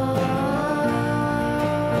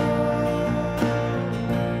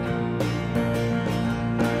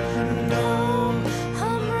 No,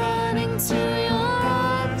 I'm running to your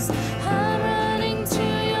arms, I'm running to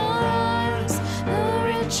your arms. The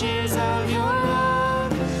riches of your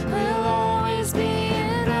love will always be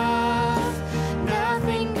enough.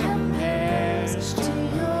 Nothing compares to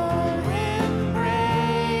your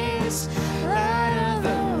embrace. Light of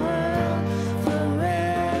the world,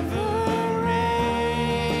 forever reign.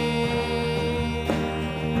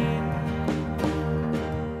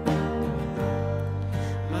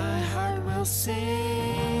 My heart will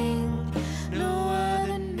sing, no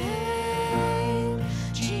other name.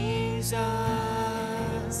 Jesus,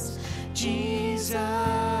 Jesus.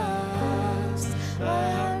 My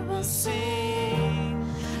heart will sing,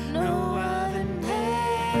 no other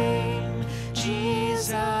name.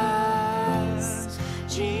 Jesus,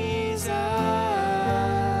 Jesus.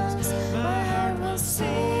 My heart will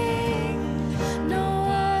sing, no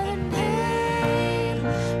other name.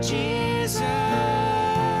 Jesus,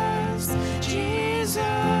 Jesus.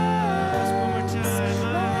 One more time.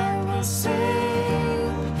 My heart will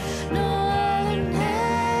sing, no other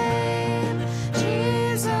name.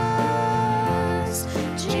 Jesus,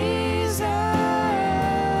 Jesus.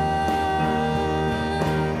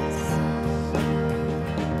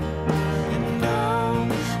 And now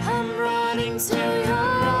I'm running to your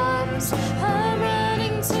arms, I'm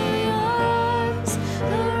running to your arms.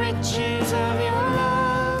 The riches of your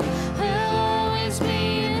love will always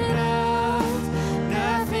be enough.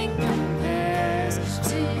 Nothing compares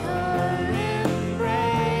to your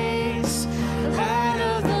embrace. Light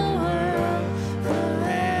of the world,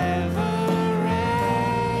 forever reign.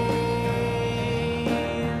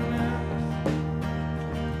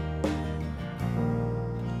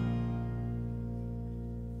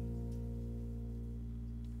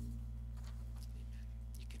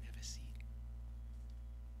 You can have a seat.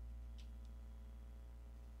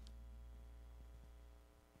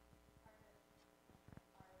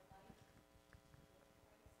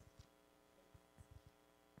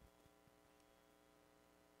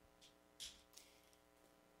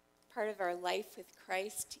 Part of our life with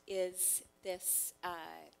Christ is this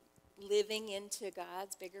living into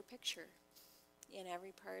God's bigger picture in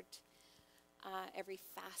every part, every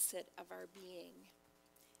facet of our being.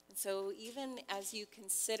 And so even as you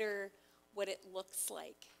consider what it looks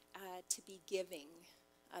like to be giving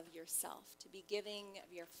of yourself, to be giving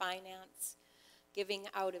of your finance, giving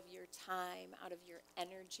out of your time, out of your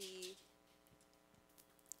energy,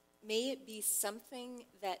 may it be something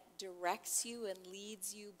that directs you and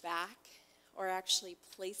leads you back, or actually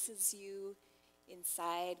places you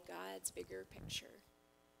inside God's bigger picture,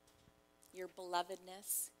 your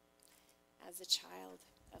belovedness as a child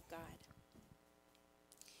of God.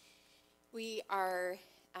 We are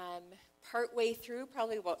partway through,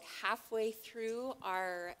 probably about halfway through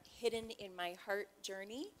our Hidden in My Heart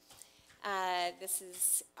journey. This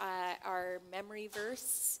is our memory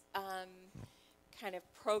verse kind of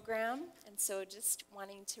program, and so just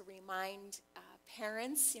wanting to remind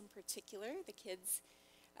parents in particular, the kids,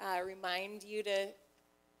 remind you to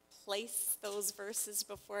place those verses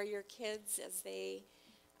before your kids as they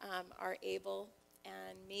are able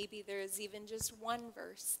and maybe there's even just one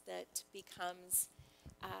verse that becomes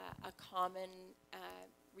a common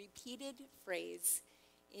repeated phrase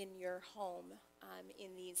in your home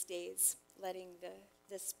in these days, letting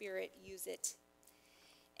the Spirit use it.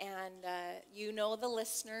 And you know the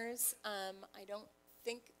listeners. I don't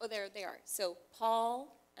think, oh, there they are. So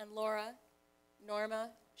Paul and Laura, Norma,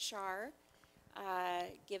 Shar,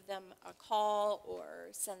 give them a call or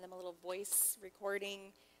send them a little voice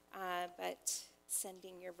recording, but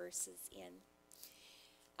sending your verses in.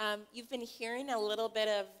 You've been hearing a little bit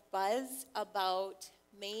of buzz about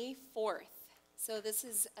May 4th. So this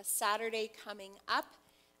is a Saturday coming up,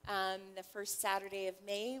 the first Saturday of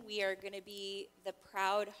May. We are going to be the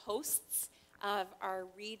proud hosts of our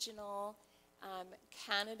regional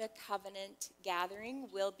Canada Covenant gathering.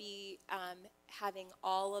 We'll be having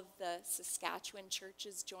all of the Saskatchewan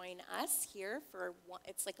churches join us here for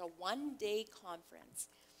it's like a one-day conference.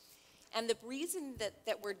 And the reason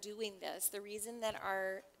that we're doing this, the reason that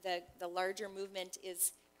the larger movement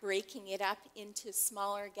is breaking it up into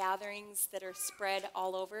smaller gatherings that are spread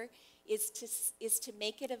all over, is to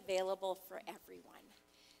make it available for everyone,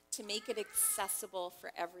 to make it accessible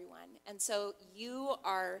for everyone. And so you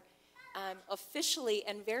are officially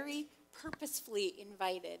and very purposefully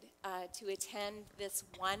invited to attend this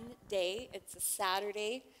one day. It's a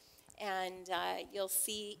Saturday, and you'll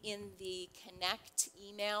see in the Connect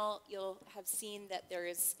email, you'll have seen that there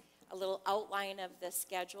is a little outline of the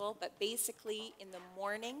schedule, but basically in the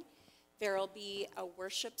morning, there will be a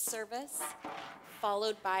worship service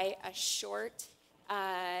followed by a short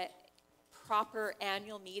proper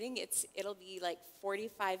annual meeting. It'll be like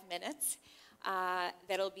 45 minutes.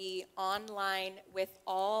 That'll be online with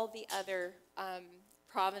all the other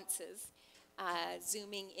provinces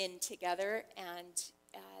zooming in together, and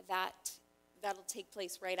that'll take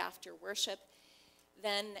place right after worship.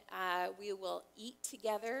 Then we will eat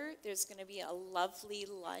together. There's going to be a lovely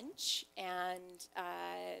lunch, and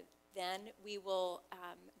then we will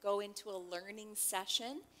go into a learning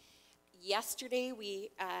session. Yesterday,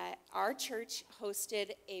 our church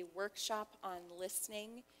hosted a workshop on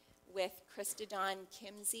listening with Krista Dawn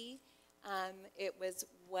Kimsey. It was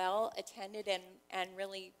well attended and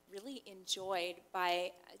really, really enjoyed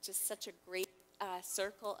by just such a great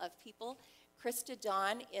circle of people. Krista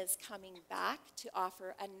Dawn is coming back to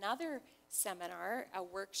offer another seminar, a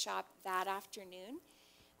workshop that afternoon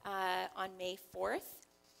on May 4th.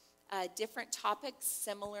 Different topics,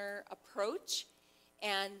 similar approach.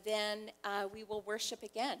 And then we will worship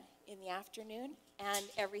again in the afternoon, and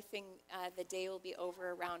everything, the day will be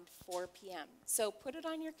over around 4 p.m. So put it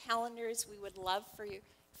on your calendars. We would love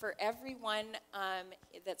for everyone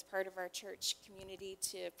that's part of our church community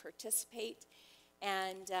to participate.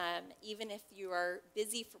 And even if you are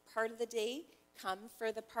busy for part of the day, come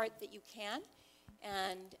for the part that you can,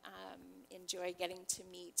 and enjoy getting to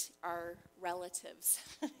meet our relatives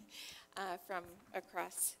from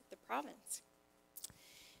across the province.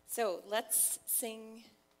 So let's sing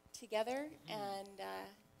together and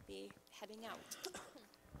be heading out.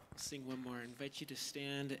 Sing one more. I invite you to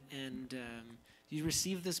stand, and you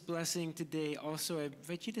receive this blessing today. Also, I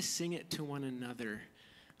invite you to sing it to one another.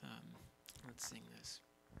 Let's sing this.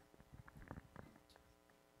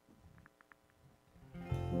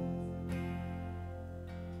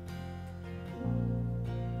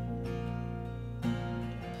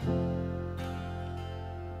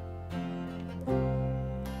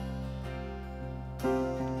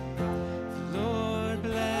 Lord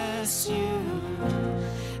bless you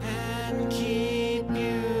and keep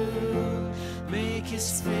you, make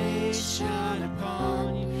his face shine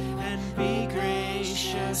upon you and be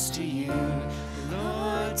gracious to you. The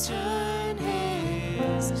Lord turn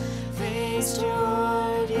his face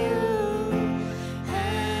toward you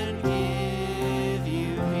and give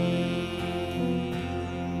you peace.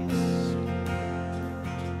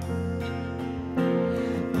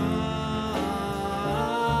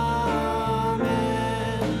 Amen. Amen.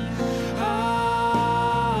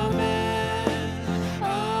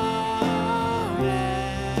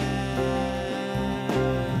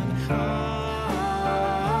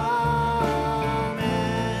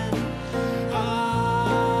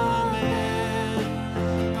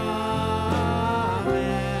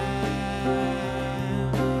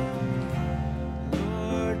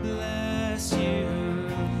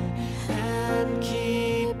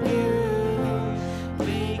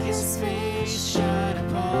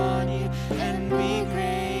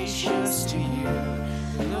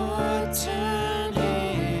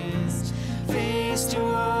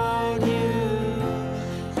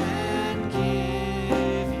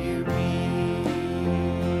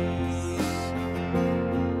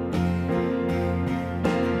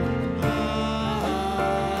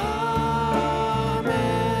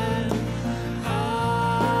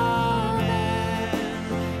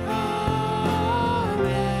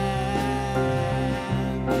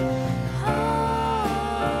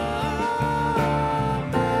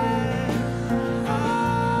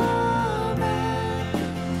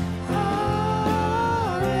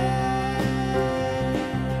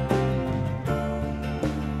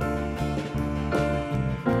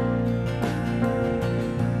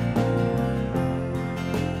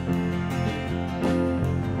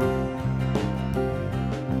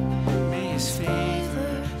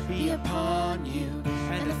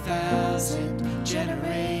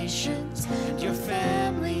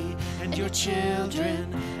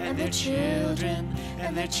 and their children,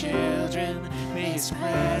 and their children. May his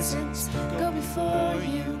presence go before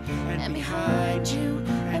you, and behind you,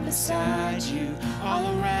 and beside you, all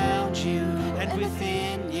around you, and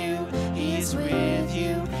within you. He is with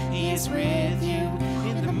you, he is with you,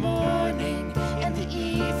 in the morning, in the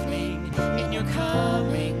evening, in your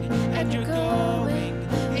coming, and your going,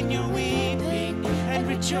 in your weeping, and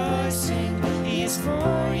rejoicing. He is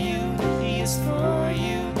for you, he is for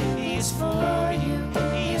you, he is for you,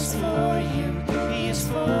 he is for you, he is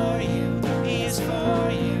for you, he is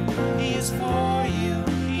for you, he is for you,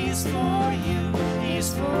 he is for you, he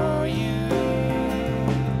is for you.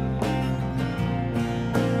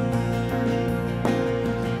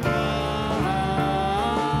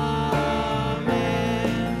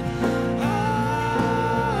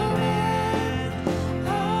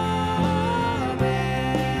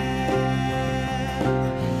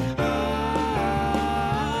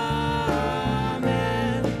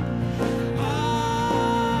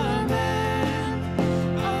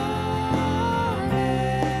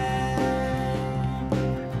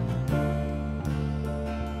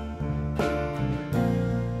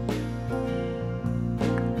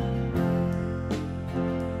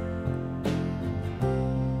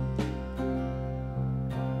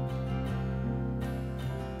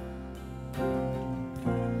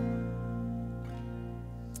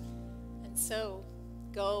 So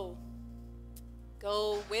go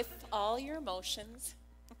with all your emotions,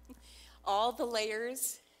 all the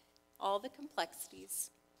layers, all the complexities.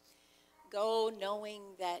 Go knowing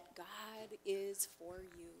that God is for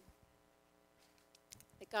you,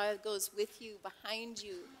 that God goes with you, behind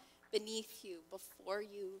you, beneath you, before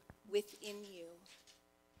you, within you.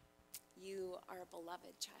 You are a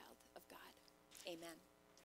beloved child of God. Amen.